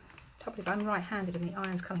iron. Trouble is I'm right-handed and the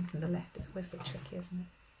iron's coming from the left. It's always a bit tricky, isn't it?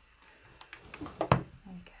 There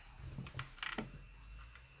we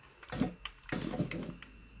go.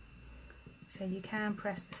 So you can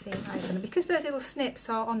press the seam open. And because those little snips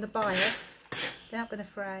are on the bias, they're not going to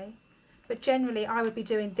fray. But generally I would be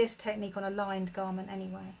doing this technique on a lined garment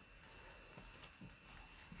anyway.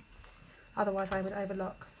 Otherwise I would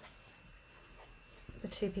overlock the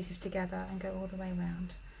 2 pieces together and go all the way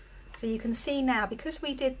around. So you can see now, because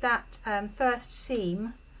we did that first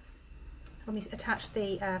seam, when we attached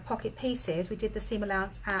the pocket pieces, we did the seam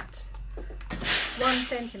allowance at 1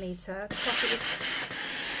 centimetre. The pocket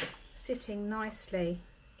was sitting nicely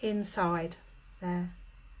inside there.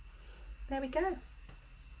 There we go.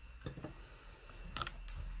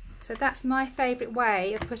 So that's my favourite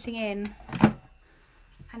way of putting in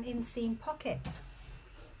an inseam pocket.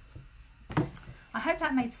 I hope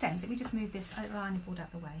that made sense. Let me just move this lining board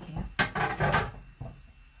out the way here.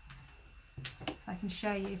 So I can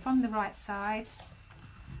show you from the right side.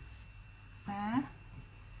 There.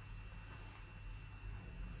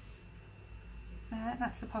 There,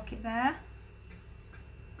 that's the pocket there.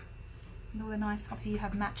 And all the nice, obviously you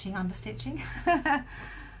have matching understitching. And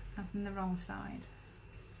from the wrong side.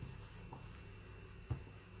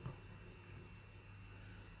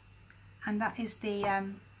 And that is the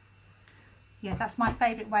yeah, that's my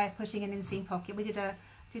favourite way of putting an inseam pocket. We did a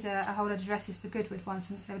whole load of dresses for Goodwood once,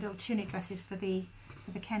 and they were little tunic dresses for the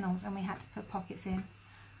kennels, and we had to put pockets in.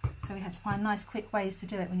 So we had to find nice quick ways to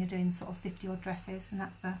do it when you're doing sort of 50 odd dresses, and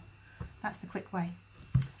that's the quick way.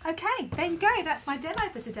 Okay, there you go. That's my demo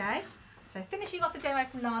for today. So finishing off the demo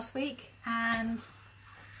from last week and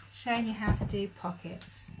showing you how to do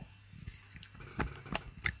pockets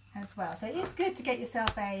as well. So it is good to get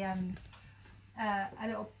yourself a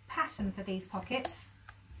little pattern for these pockets,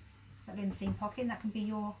 that inseam pocket, and that can be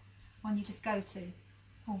your one you just go to.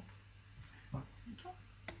 Oh, okay.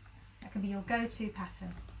 That can be your go-to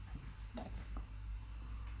pattern.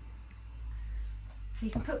 So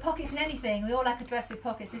you can put pockets in anything. We all like a dress with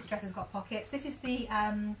pockets. This dress has got pockets. This is the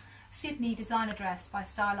Sydney designer dress by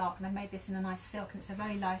Style Arc, and I made this in a nice silk, and it's a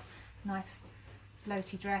very nice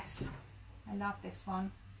floaty dress. I love this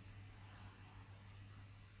one.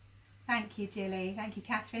 Thank you, Jilly. Thank you,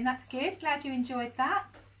 Catherine. That's good. Glad you enjoyed that.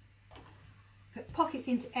 Put pockets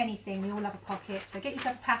into anything. We all love a pocket. So get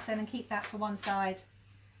yourself a pattern and keep that to one side.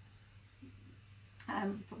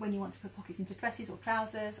 But when you want to put pockets into dresses or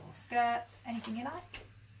trousers or skirts, anything you like.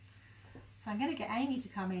 So I'm going to get Amy to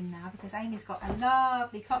come in now, because Amy's got a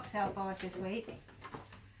lovely cocktail for us this week.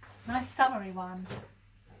 Nice summery one.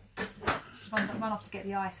 She's run off to get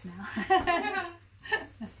the ice now.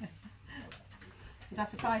 Did I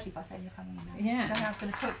surprise you by saying you're coming in now? Yeah. I was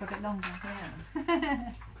going to talk for a bit longer.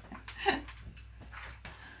 Yeah.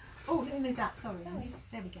 Oh, let me move that. Sorry, Liz.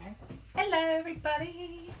 There we go. Hello,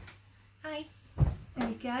 everybody. Hi. There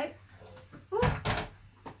we go. Ooh.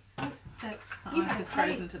 So you've had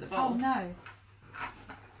frozen to the bowl. Oh no.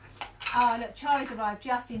 Oh look, Charlie's arrived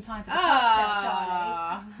just in time for the cocktail,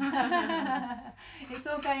 Charlie. It's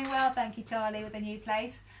all going well, thank you, Charlie, with the new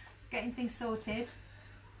place. Getting things sorted.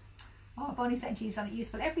 Oh, Bonnie's sent you something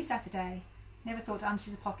useful every Saturday. Never thought to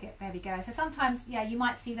unshiz a pocket. There we go. So sometimes, yeah, you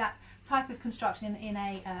might see that type of construction in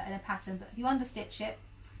a pattern, but if you understitch it,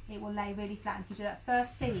 it will lay really flat. And if you do that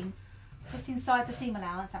first seam, just inside the seam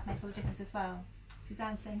allowance, that makes all the difference as well.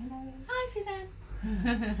 Suzanne's saying hello. Hi,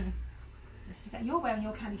 Suzanne. Suzanne, you're wearing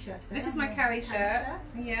your Cali shirt today. This is my Cali shirt.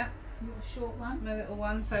 Yeah. Your short one. My little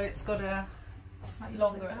one, so it's got a slightly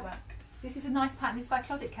longer at the back. This is a nice pattern. This is by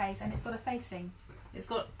Closet Case, and it's got a facing. It's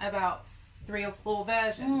got about 3 or 4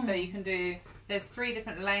 versions, so you can do, there's 3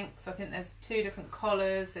 different lengths. I think there's 2 different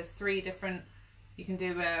collars, there's 3 different, you can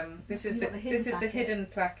do, this is the hidden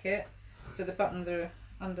placket, so the buttons are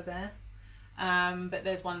under there. But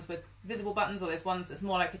there's ones with visible buttons, or there's ones that's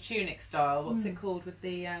more like a tunic style. What's it called with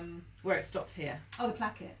the, where it stops here? Oh, the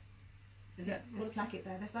placket. Is it? There's a placket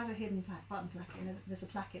there. There's a hidden button placket, and there's a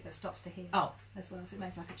placket that stops to here. Oh. As well, so it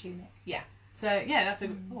makes like a tunic. Yeah. So, yeah, that's a,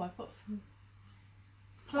 oh, I've got some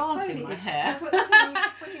plant in my hair. That's what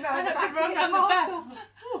when you run the back to get a parcel.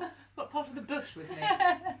 Got part of the bush with me.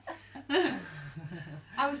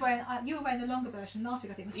 I was wearing, you were wearing the longer version last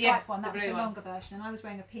week, I think, the striped one. That was the longer version, and I was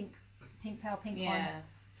wearing a pink pale pink one.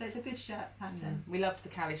 So it's a good shirt pattern. We loved the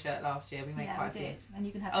Cali shirt last year. We made quite a few. And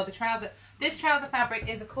you can have. Oh, the trouser. This trouser fabric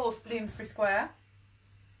is of course Bloomsbury Square.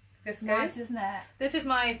 This nice, isn't it? This is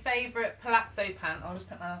my favourite palazzo pant. I'll just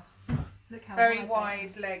put my very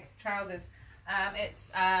wide leg trousers. It's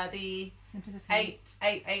the Simplicity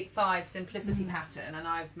 8885 Simplicity pattern, and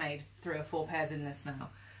I've made 3 or 4 pairs in this now.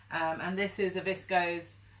 And this is a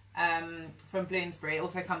viscose from Bloomsbury. It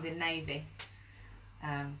also comes in navy.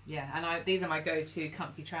 Yeah, and these are my go-to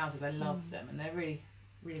comfy trousers. I love them, and they're really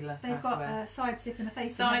nice. They've got a side zip and a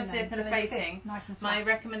facing. Side zip and a facing. Nice and flat. My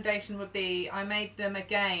recommendation would be I made them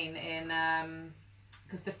again in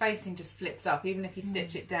because the facing just flips up even if you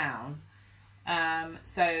stitch it down.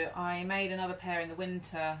 So I made another pair in the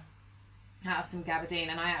winter out of some gabardine,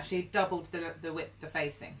 and I actually doubled the width of the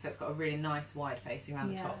facing, so it's got a really nice wide facing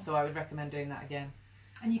around the top. So I would recommend doing that again.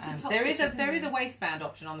 And you can there is a waistband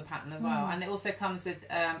option on the pattern as well, and it also comes with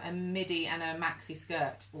a midi and a maxi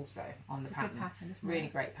skirt also on the pattern. Good pattern, isn't it? Really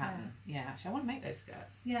great pattern. Yeah, actually, I want to make those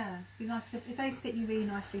skirts. Yeah, it'd be nice if those fit you really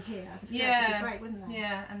nicely here. The skirts would be great, wouldn't they?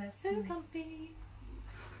 Yeah, and they're so comfy.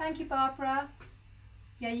 Thank you, Barbara.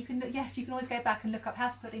 Yeah, you can. Yes, you can always go back and look up how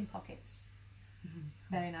to put in pockets.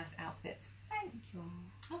 Very nice outfits. Thank you.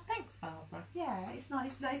 Oh, thanks, Barbara. Yeah, it's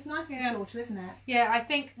nice. It's nice and shorter, isn't it? Yeah, I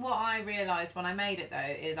think what I realised when I made it though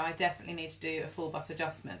is I definitely need to do a full bust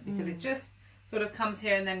adjustment because it just sort of comes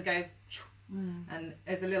here and then goes and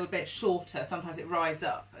is a little bit shorter. Sometimes it rides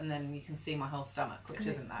up and then you can see my whole stomach, which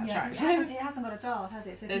isn't that attractive. It hasn't got a dart, has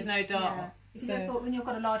it? So there's no dart. Yeah. When you've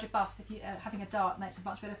got a larger bust, if you having a dart makes a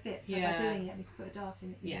much better fit. So by doing it, we could put a dart in.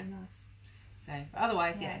 It'd be really nice. So, but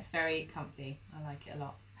otherwise, it's very comfy. I like it a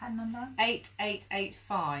lot. Pattern number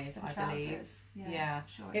 8885, I believe. Yeah,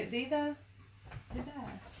 sure it's either. Is it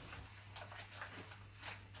there?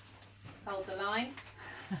 Hold the line.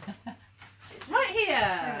 It's right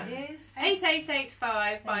here. There it is.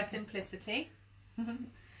 8885 by Simplicity.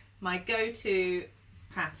 My go-to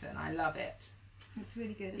pattern. I love it. It's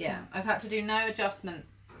really good. Isn't it? I've had to do no adjustment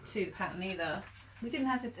to the pattern either. We didn't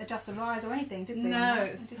have to adjust the rise or anything, did we? No,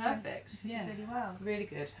 it's perfect. Really well. Really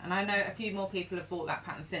good. And I know a few more people have bought that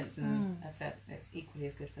pattern since and have said it's equally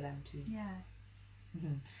as good for them too. Yeah.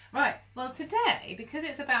 Right, well today, because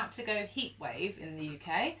it's about to go heat wave in the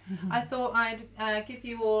UK, I thought I'd give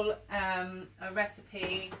you all a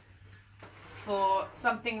recipe for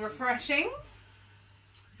something refreshing.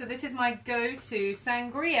 So this is my go-to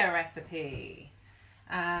sangria recipe.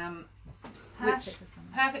 Perfect for summer.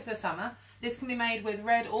 Perfect for summer. This can be made with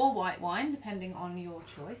red or white wine, depending on your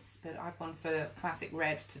choice, but I've gone for classic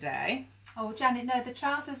red today. Oh, Janet, no, the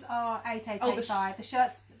trousers are 8885. The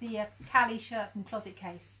shirt's the Cali shirt from Closet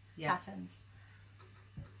Case patterns.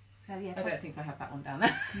 So yeah, I don't think I have that one down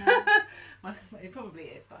there. No. It probably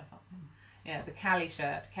is, but I can't see. Yeah, the Cali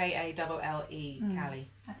shirt, K-A-L-L-E, Cali.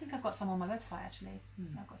 I think I've got some on my website actually.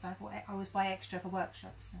 I've got some. I always buy extra for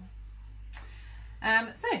workshops.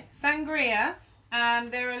 So sangria.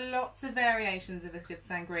 There are lots of variations of a good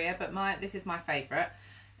sangria, but this is my favourite.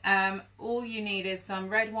 All you need is some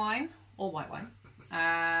red wine or white wine.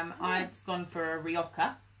 I've gone for a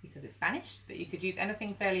Rioja because it's Spanish, but you could use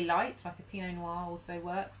anything fairly light, like a Pinot Noir also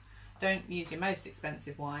works. Don't use your most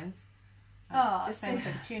expensive wines. Just went for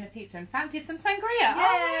the tuna pizza and fancied some sangria.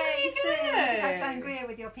 Yay! Have sangria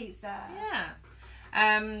with your pizza.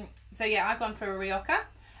 Yeah. So yeah, I've gone for a Rioja.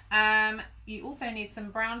 You also need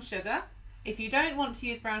some brown sugar. If you don't want to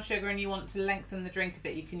use brown sugar and you want to lengthen the drink a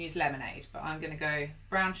bit, you can use lemonade, but I'm going to go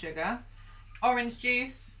brown sugar, orange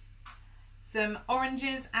juice, some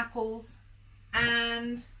oranges, apples,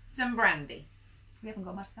 and some brandy. We haven't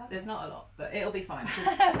got much of that. There's not a lot, but it'll be fine.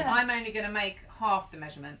 I'm only going to make half the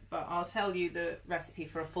measurement, but I'll tell you the recipe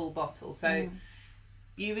for a full bottle. So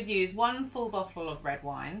you would use 1 full bottle of red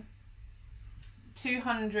wine,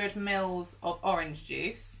 200 mils of orange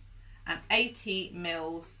juice, and 80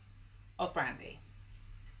 mils of brandy,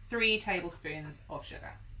 3 tablespoons of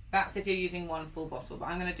sugar. That's if you're using 1 full bottle, but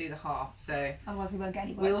I'm going to do the half, so otherwise we won't get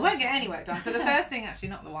any work done. We won't get any work done. So the first thing, actually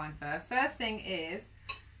not the wine first, first thing is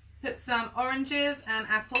put some oranges and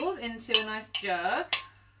apples into a nice jug.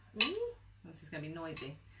 Ooh, this is going to be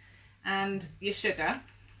noisy. And your sugar.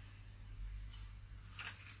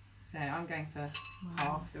 So I'm going for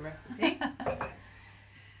half the recipe.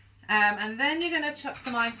 And then you're going to chuck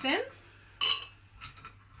some ice in.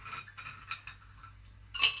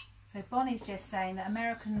 So Bonnie's just saying that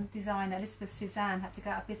American designer Elizabeth Suzanne had to go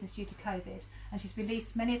out of business due to COVID, and she's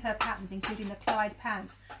released many of her patterns, including the Clyde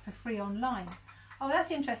pants, for free online. Oh,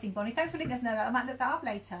 that's interesting, Bonnie. Thanks for letting us know that. I might look that up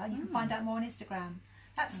later. You can find out more on Instagram.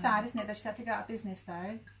 That's sad, isn't it, that she's had to go out of business,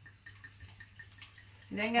 though?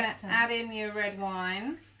 You're then going to add in your red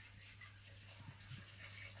wine.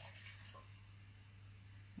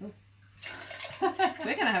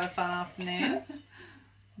 to have a fun afternoon.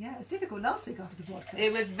 Yeah, it was difficult last week after the vodka.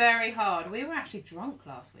 It was very hard. We were actually drunk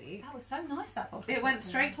last week. That was so nice, that vodka. It went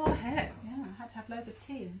straight to our heads. Yeah, I had to have loads of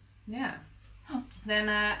tea. Yeah. Then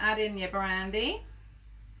add in your brandy.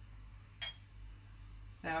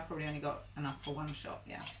 So I've probably only got enough for one shot,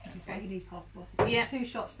 yeah. Which is what you need half the bottle. Yeah. 2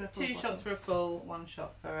 shots for a full 2 bottle. shots for a full, 1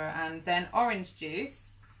 shot for and then orange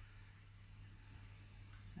juice.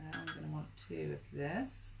 So I'm going to want 2 of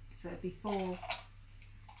this. So it'd be 4.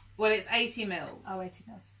 Well, it's 80 mils. Oh, 80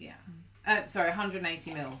 mils. Yeah. Sorry,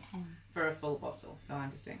 180 mils for a full bottle. So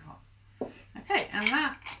I'm just doing half. Okay, and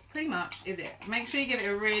that pretty much is it. Make sure you give it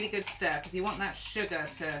a really good stir because you want that sugar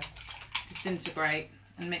to disintegrate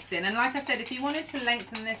and mix in. And like I said, if you wanted to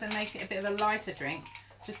lengthen this and make it a bit of a lighter drink,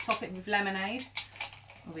 just top it with lemonade.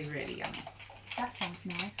 It'll be really yummy. That sounds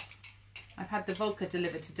nice. I've had the vodka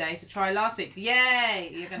delivered today to try last week's.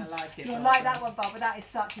 Yay! You're going to like it. You'll like that one, Barbara. That is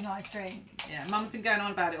such a nice drink. Yeah, Mum's been going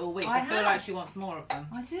on about it all week. I feel like she wants more of them.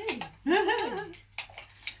 I do.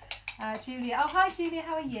 Julia. Oh, hi, Julia.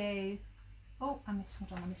 How are you? Oh,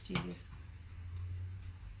 hold on, I missed Julia's.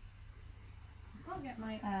 I can't get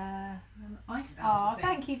my ice out. Oh,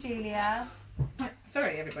 thank you, Julia.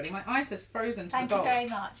 Sorry, everybody. My ice has frozen to Thank the bowl. you very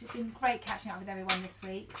much. It's been great catching up with everyone this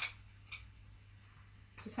week.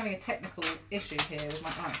 Just having a technical issue here with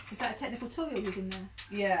my ice. Is that a technical tool you're using there?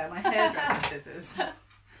 Yeah, my hairdressing scissors.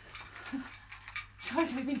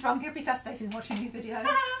 Joyce has been drunk every Saturday since watching these videos.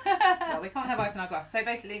 Well, we can't have ice in our glass. So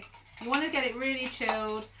basically, you want to get it really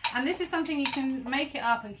chilled. And this is something you can make it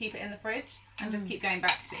up and keep it in the fridge and just keep going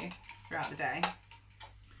back to throughout the day.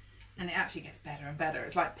 And it actually gets better and better.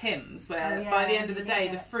 It's like Pimm's, where by the end of the day,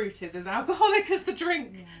 the fruit is as alcoholic as the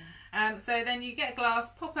drink. Yeah. So then you get a glass,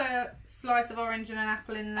 pop a slice of orange and an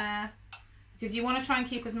apple in there. Because you want to try and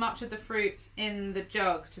keep as much of the fruit in the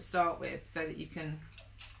jug to start with so that you can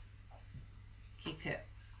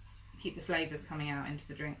keep the flavours coming out into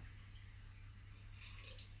the drink.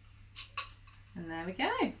 And there we go.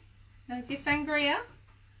 There's your sangria.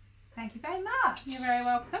 Thank you very much. You're very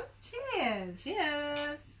welcome. Cheers.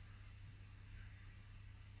 Cheers.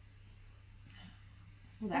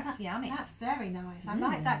 Well, that's yummy. That's very nice. I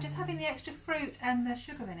like that. Just having the extra fruit and the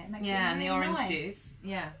sugar in it makes it really and the orange nice. juice.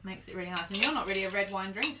 Yeah, makes it really nice. And you're not really a red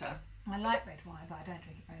wine drinker. I like red wine, but I don't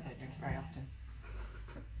drink it very often. I don't drink it very often.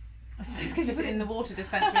 Just Just put it in the water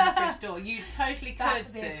dispenser in the fridge door. You totally could,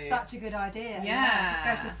 Sue. It's such a good idea. Yeah. Just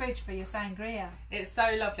go to the fridge for your sangria. It's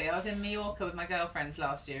so lovely. I was in Mallorca with my girlfriends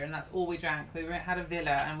last year and that's all we drank. We had a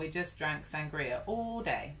villa and we just drank sangria all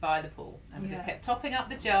day by the pool. And we just kept topping up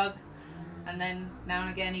the jug and then now and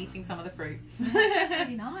again eating some of the fruit. It's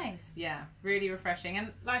really nice. Yeah, really refreshing.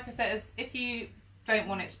 And like I said, if you don't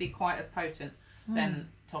want it to be quite as potent, then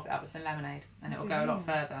top it up with some lemonade and it will go a lot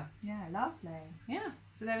further. Yeah, lovely. Yeah.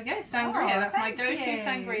 So there we go, sangria. That's my go-to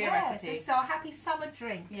sangria recipe. It's our happy summer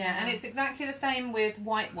drink. Yeah, and it's exactly the same with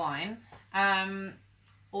white wine.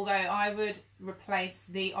 Although I would replace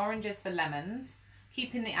the oranges for lemons,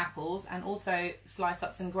 keep in the apples, and also slice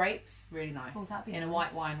up some grapes. Really nice. Oh, that'd be in a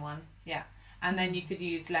white wine one. Yeah, and then you could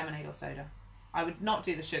use lemonade or soda. I would not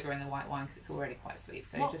do the sugar in the white wine because it's already quite sweet.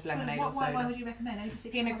 So just lemonade or soda. What wine would you recommend?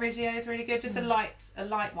 Pinot Grigio is really good. Just a light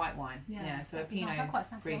white wine. Yeah, so a Pinot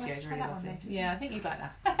Grigio is really lovely. Yeah, I think you'd like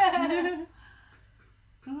that.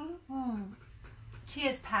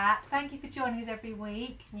 Cheers, Pat. Thank you for joining us every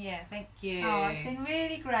week. Yeah, thank you. Oh, it's been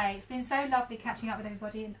really great. It's been so lovely catching up with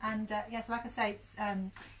everybody. And yes, like I say,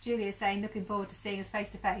 Julia's saying looking forward to seeing us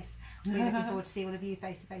face to face. We're looking forward to see all of you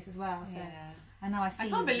face to face as well. So. Yeah. I know. I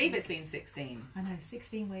can't believe it's been 16. I know,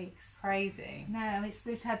 16 weeks. Crazy. No,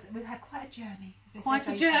 we've had quite a journey. Quite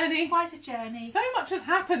a journey. Quite a journey. So much has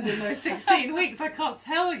happened in those 16 weeks. I can't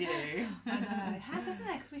tell you. I know it has, hasn't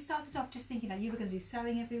it? Because we started off just thinking, you were going to do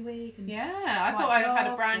sewing every week. And yeah, I thought I'd have had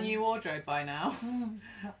a brand new wardrobe by now.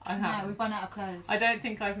 I haven't. No, we've run out of clothes. I don't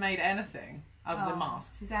think I've made anything other than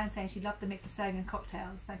masks. Suzanne's saying she loved the mix of sewing and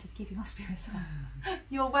cocktails. Thank you for keeping our spirits up.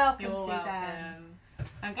 You're welcome, Suzanne. Welcome.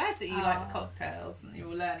 I'm glad that you like the cocktails and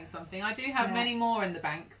you're learning something. I do have many more in the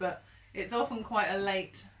bank, but it's often quite a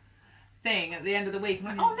late thing at the end of the week. I'm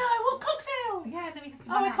like, oh no, what cocktail? Yeah, then we can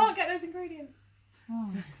I can't get those ingredients.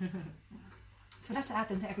 So we'll have to add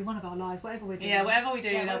them to every one of our lives, whatever we're doing. Yeah, whatever we do,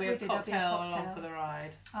 there'll be a cocktail along for the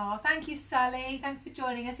ride. Oh, thank you, Sally. Thanks for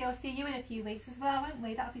joining us. Yeah, I'll see you in a few weeks as well, won't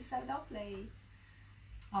we? That'll be so lovely.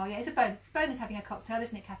 Oh yeah, it's a bonus. It's a bonus having a cocktail,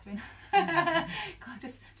 isn't it, Catherine? God,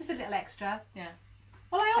 just a little extra. Yeah.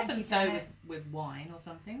 Well, I often sew with wine or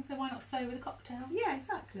something, so why not sew with a cocktail? Yeah,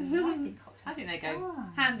 exactly. I think they go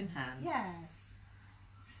hand in hand. Yes.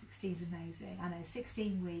 16's amazing. I know,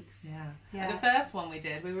 16 weeks. Yeah. The first one we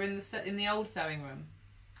did, we were in the old sewing room,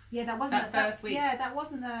 Yeah, that wasn't that first week. Yeah, that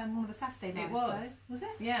wasn't one of the Saturday nights. It was. Though, was it?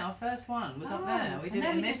 Yeah, our first one was up there. We did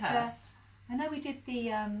it in Midhurst. I know we did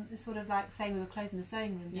the sort of like saying we were closing the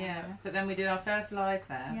sewing room down there. But then we did our first live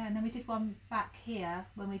there. Yeah, and then we did one back here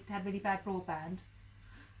when we had really bad broadband.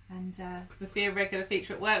 And must be a regular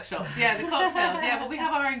feature at workshops. Yeah, the cocktails. Yeah, well, we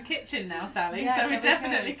have our own kitchen now, Sally, yeah, so we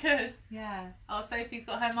definitely could. Yeah. Oh, Sophie's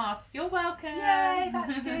got her masks. You're welcome. Yay,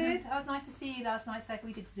 that's good. It was nice to see you last night, Sophie.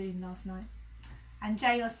 We did Zoom last night. And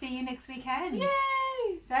Jane, I'll see you next weekend.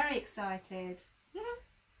 Yay! Very excited. Yeah.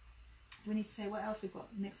 Do we need to say what else we've got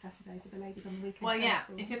next Saturday for the ladies on the weekend? Well, yeah,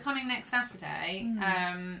 if you're coming next Saturday,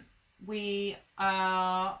 we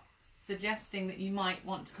are suggesting that you might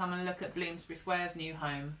want to come and look at Bloomsbury Square's new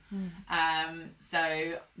home.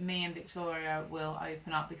 So me and Victoria will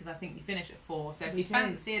open up because I think you finish at 4. So if you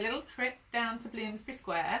fancy a little trip down to Bloomsbury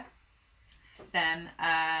Square, then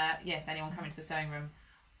yes, anyone coming to the sewing room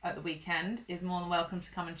at the weekend is more than welcome to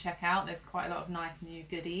come and check out. There's quite a lot of nice new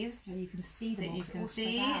goodies that you can see them that you can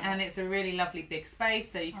see, and it's a really lovely big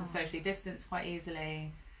space, so you can socially distance quite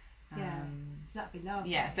easily. Yeah, so that'd be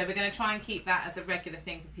lovely. Yeah, so we're going to try and keep that as a regular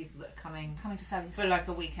thing for people that are coming to sewing for like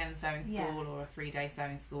a weekend sewing school or a 3-day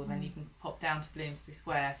sewing school. Then you can pop down to Bloomsbury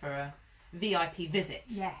Square for a VIP visit.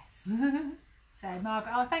 Yes. So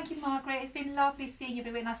Margaret, oh thank you Margaret, it's been lovely seeing you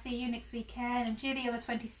every week, and I'll see you next weekend. And Julie on the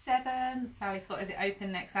 27th. Sally's got, is it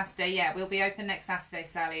open next Saturday? Yeah, we'll be open next Saturday,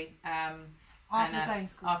 Sally. After the sewing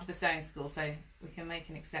school. After the sewing school, so we can make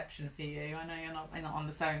an exception for you. I know you're not on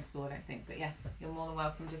the sewing school, I don't think, but yeah, you're more than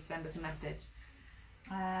welcome. Just send us a message.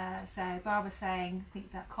 So Barbara's saying, I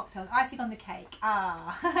think that cocktail, icing on the cake.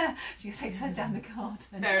 Ah, she takes her down the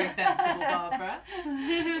garden. Very sensible, Barbara.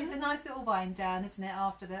 It's a nice little wind down, isn't it?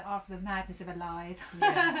 After the madness of a live.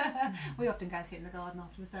 Yeah. We often go and sit in the garden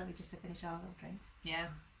afterwards, don't we, just to finish our little drinks. Yeah.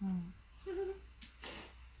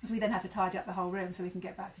 So we then have to tidy up the whole room so we can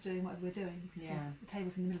get back to doing whatever we're doing. Because the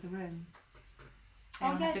table's in the middle of the room.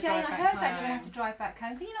 Oh yeah, Jane, I heard that you're going to have to drive back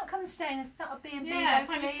home. Can you not come and stay in a B&B locally?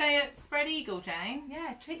 Can you stay at Spread Eagle, Jane?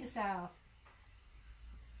 Yeah, treat yourself.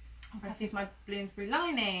 This is my Bloomsbury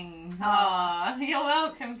lining. Oh, you're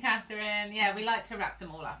welcome, Catherine. Yeah, we like to wrap them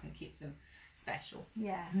all up and keep them special.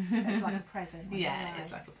 Yeah, so it's like a present. Yeah,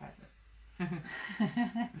 it's like a present.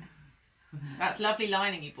 That's lovely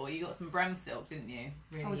lining you bought. You got some Brem silk, didn't you?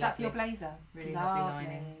 Really was that for your blazer? Really lovely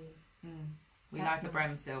lining. We like a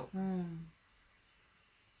Brem silk.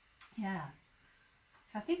 Yeah.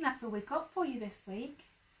 So I think that's all we've got for you this week.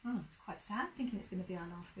 It's quite sad thinking it's going to be our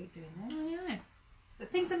last week doing this. Yeah. But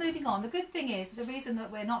things are moving on. The good thing is, the reason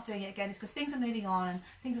that we're not doing it again is because things are moving on and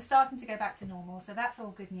things are starting to go back to normal. So that's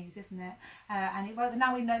all good news, isn't it? And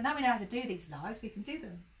now we know how to do these lives. We can do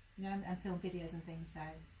them, you know, and film videos and things. So,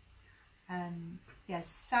 yes,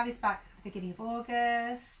 Sally's back at the beginning of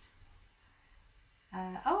August.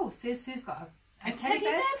 Sue's got a teddy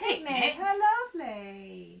bear picnic. How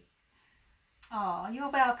lovely! Oh, you're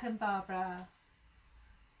welcome, Barbara.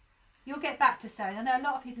 You'll get back to sewing. I know a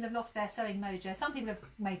lot of people have lost their sewing mojo. Some people have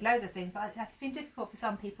made loads of things, but it's been difficult for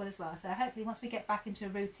some people as well. So hopefully once we get back into a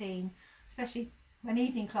routine, especially when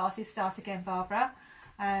evening classes start again, Barbara,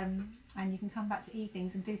 and you can come back to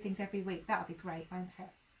evenings and do things every week, that'll be great, won't it?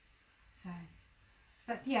 So,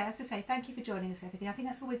 but yeah, as I say, thank you for joining us, everything. I think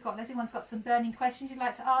that's all we've got. Unless anyone's got some burning questions you'd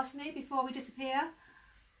like to ask me before we disappear.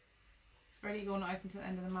 Spread Eagle not open till the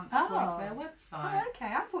end of the month according to their website. Oh, okay.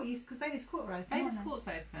 I thought because Bailiff's Court are open. Bailiff's Court's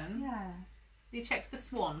open. Yeah. You checked the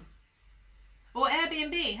Swan. Or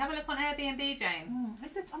Airbnb. Have a look on Airbnb, Jane.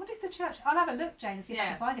 I wonder if the church... I'll have a look, Jane, and see if I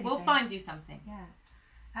can find anything. We'll find you something.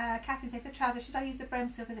 Yeah. Catherine said, for trousers, should I use the Brem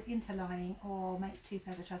silk as an interlining or make 2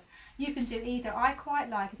 pairs of trousers? You can do either. I quite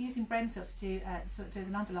like, if you're using Brem silk to do as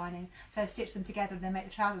an underlining, so stitch them together and then make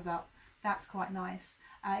the trousers up. That's quite nice.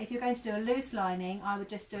 If you're going to do a loose lining, I would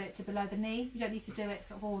just do it to below the knee. You don't need to do it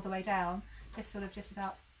sort of all the way down, just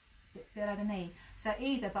about below the knee. So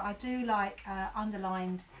either, but I do like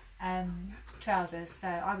underlined trousers. So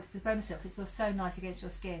I would, with Brem silk, it feels so nice against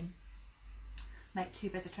your skin. Make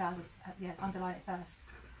 2 pairs of trousers. Underline it first.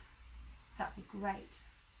 That'd be great.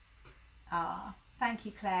 Thank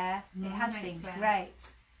you, Claire. It has been Claire.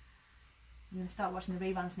 great. I'm going to start watching the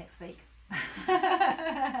reruns next week.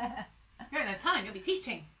 You won't have time, you'll be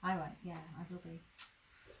teaching. I won't, yeah, I will be.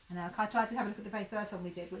 And I tried to have a look at the very first one we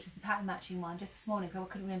did, which was the pattern matching one, just this morning, because I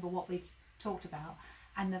couldn't remember what we'd talked about.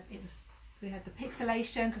 And we had the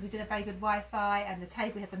pixelation, because we did a very good Wi-Fi, and the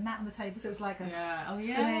table, we had the mat on the table, so it was like a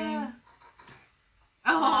swimming.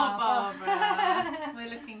 Oh, Barbara.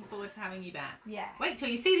 We're looking forward to having you back. Yeah. Wait till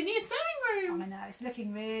you see the new sewing room. Oh, I know, it's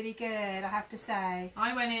looking really good, I have to say.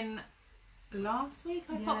 I went in last week,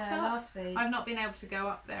 I popped up. last week. I've not been able to go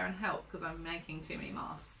up there and help because I'm making too many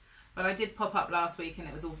masks. But I did pop up last week and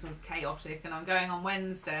it was all sort of chaotic, and I'm going on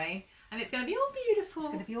Wednesday and it's going to be all beautiful.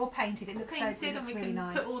 It's going to be all painted. It looks painted, so it looks and we really can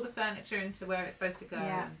nice. put all the furniture into where it's supposed to go.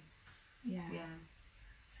 Yeah. And Yeah. yeah.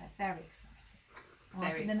 So very exciting.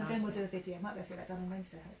 Very and then exciting. we'll do a video. Might be able to get that done on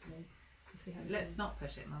Wednesday, hopefully. We'll see how we Let's do. not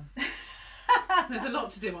push it, Mum. There's a lot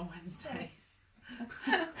to do on Wednesdays.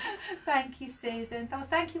 Thank you, Susan. Oh,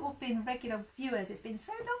 thank you all for being regular viewers. It's been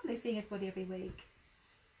so lovely seeing everybody every week.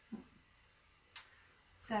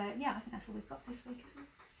 So yeah, I think that's all we've got this week, isn't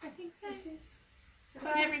it? I think so. It is. So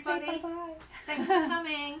Bye, everybody. Bye bye. Thanks for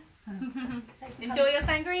coming. Enjoy your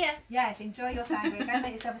sangria. Yes, enjoy your sangria. Go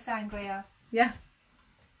make yourself a sangria. Yeah.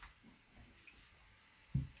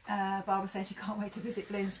 Barbara said she can't wait to visit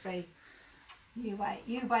Bloomsbury. You wait,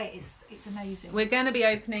 it's amazing. We're going to be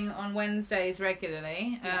opening on Wednesdays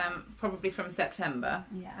regularly, probably from September,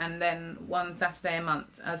 and then one Saturday a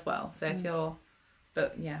month as well. So if you're,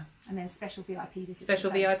 and then special VIP visits.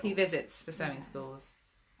 Special VIP visits for sewing schools.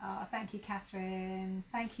 Oh, thank you, Catherine.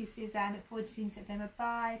 Thank you, Suzanne. Look forward to seeing you in September.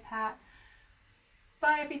 Bye, Pat.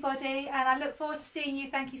 Bye, everybody. And I look forward to seeing you.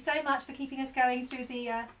 Thank you so much for keeping us going through the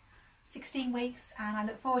 16 weeks. And I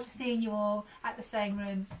look forward to seeing you all at the sewing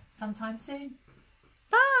room sometime soon.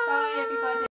 Bye. Bye, everybody.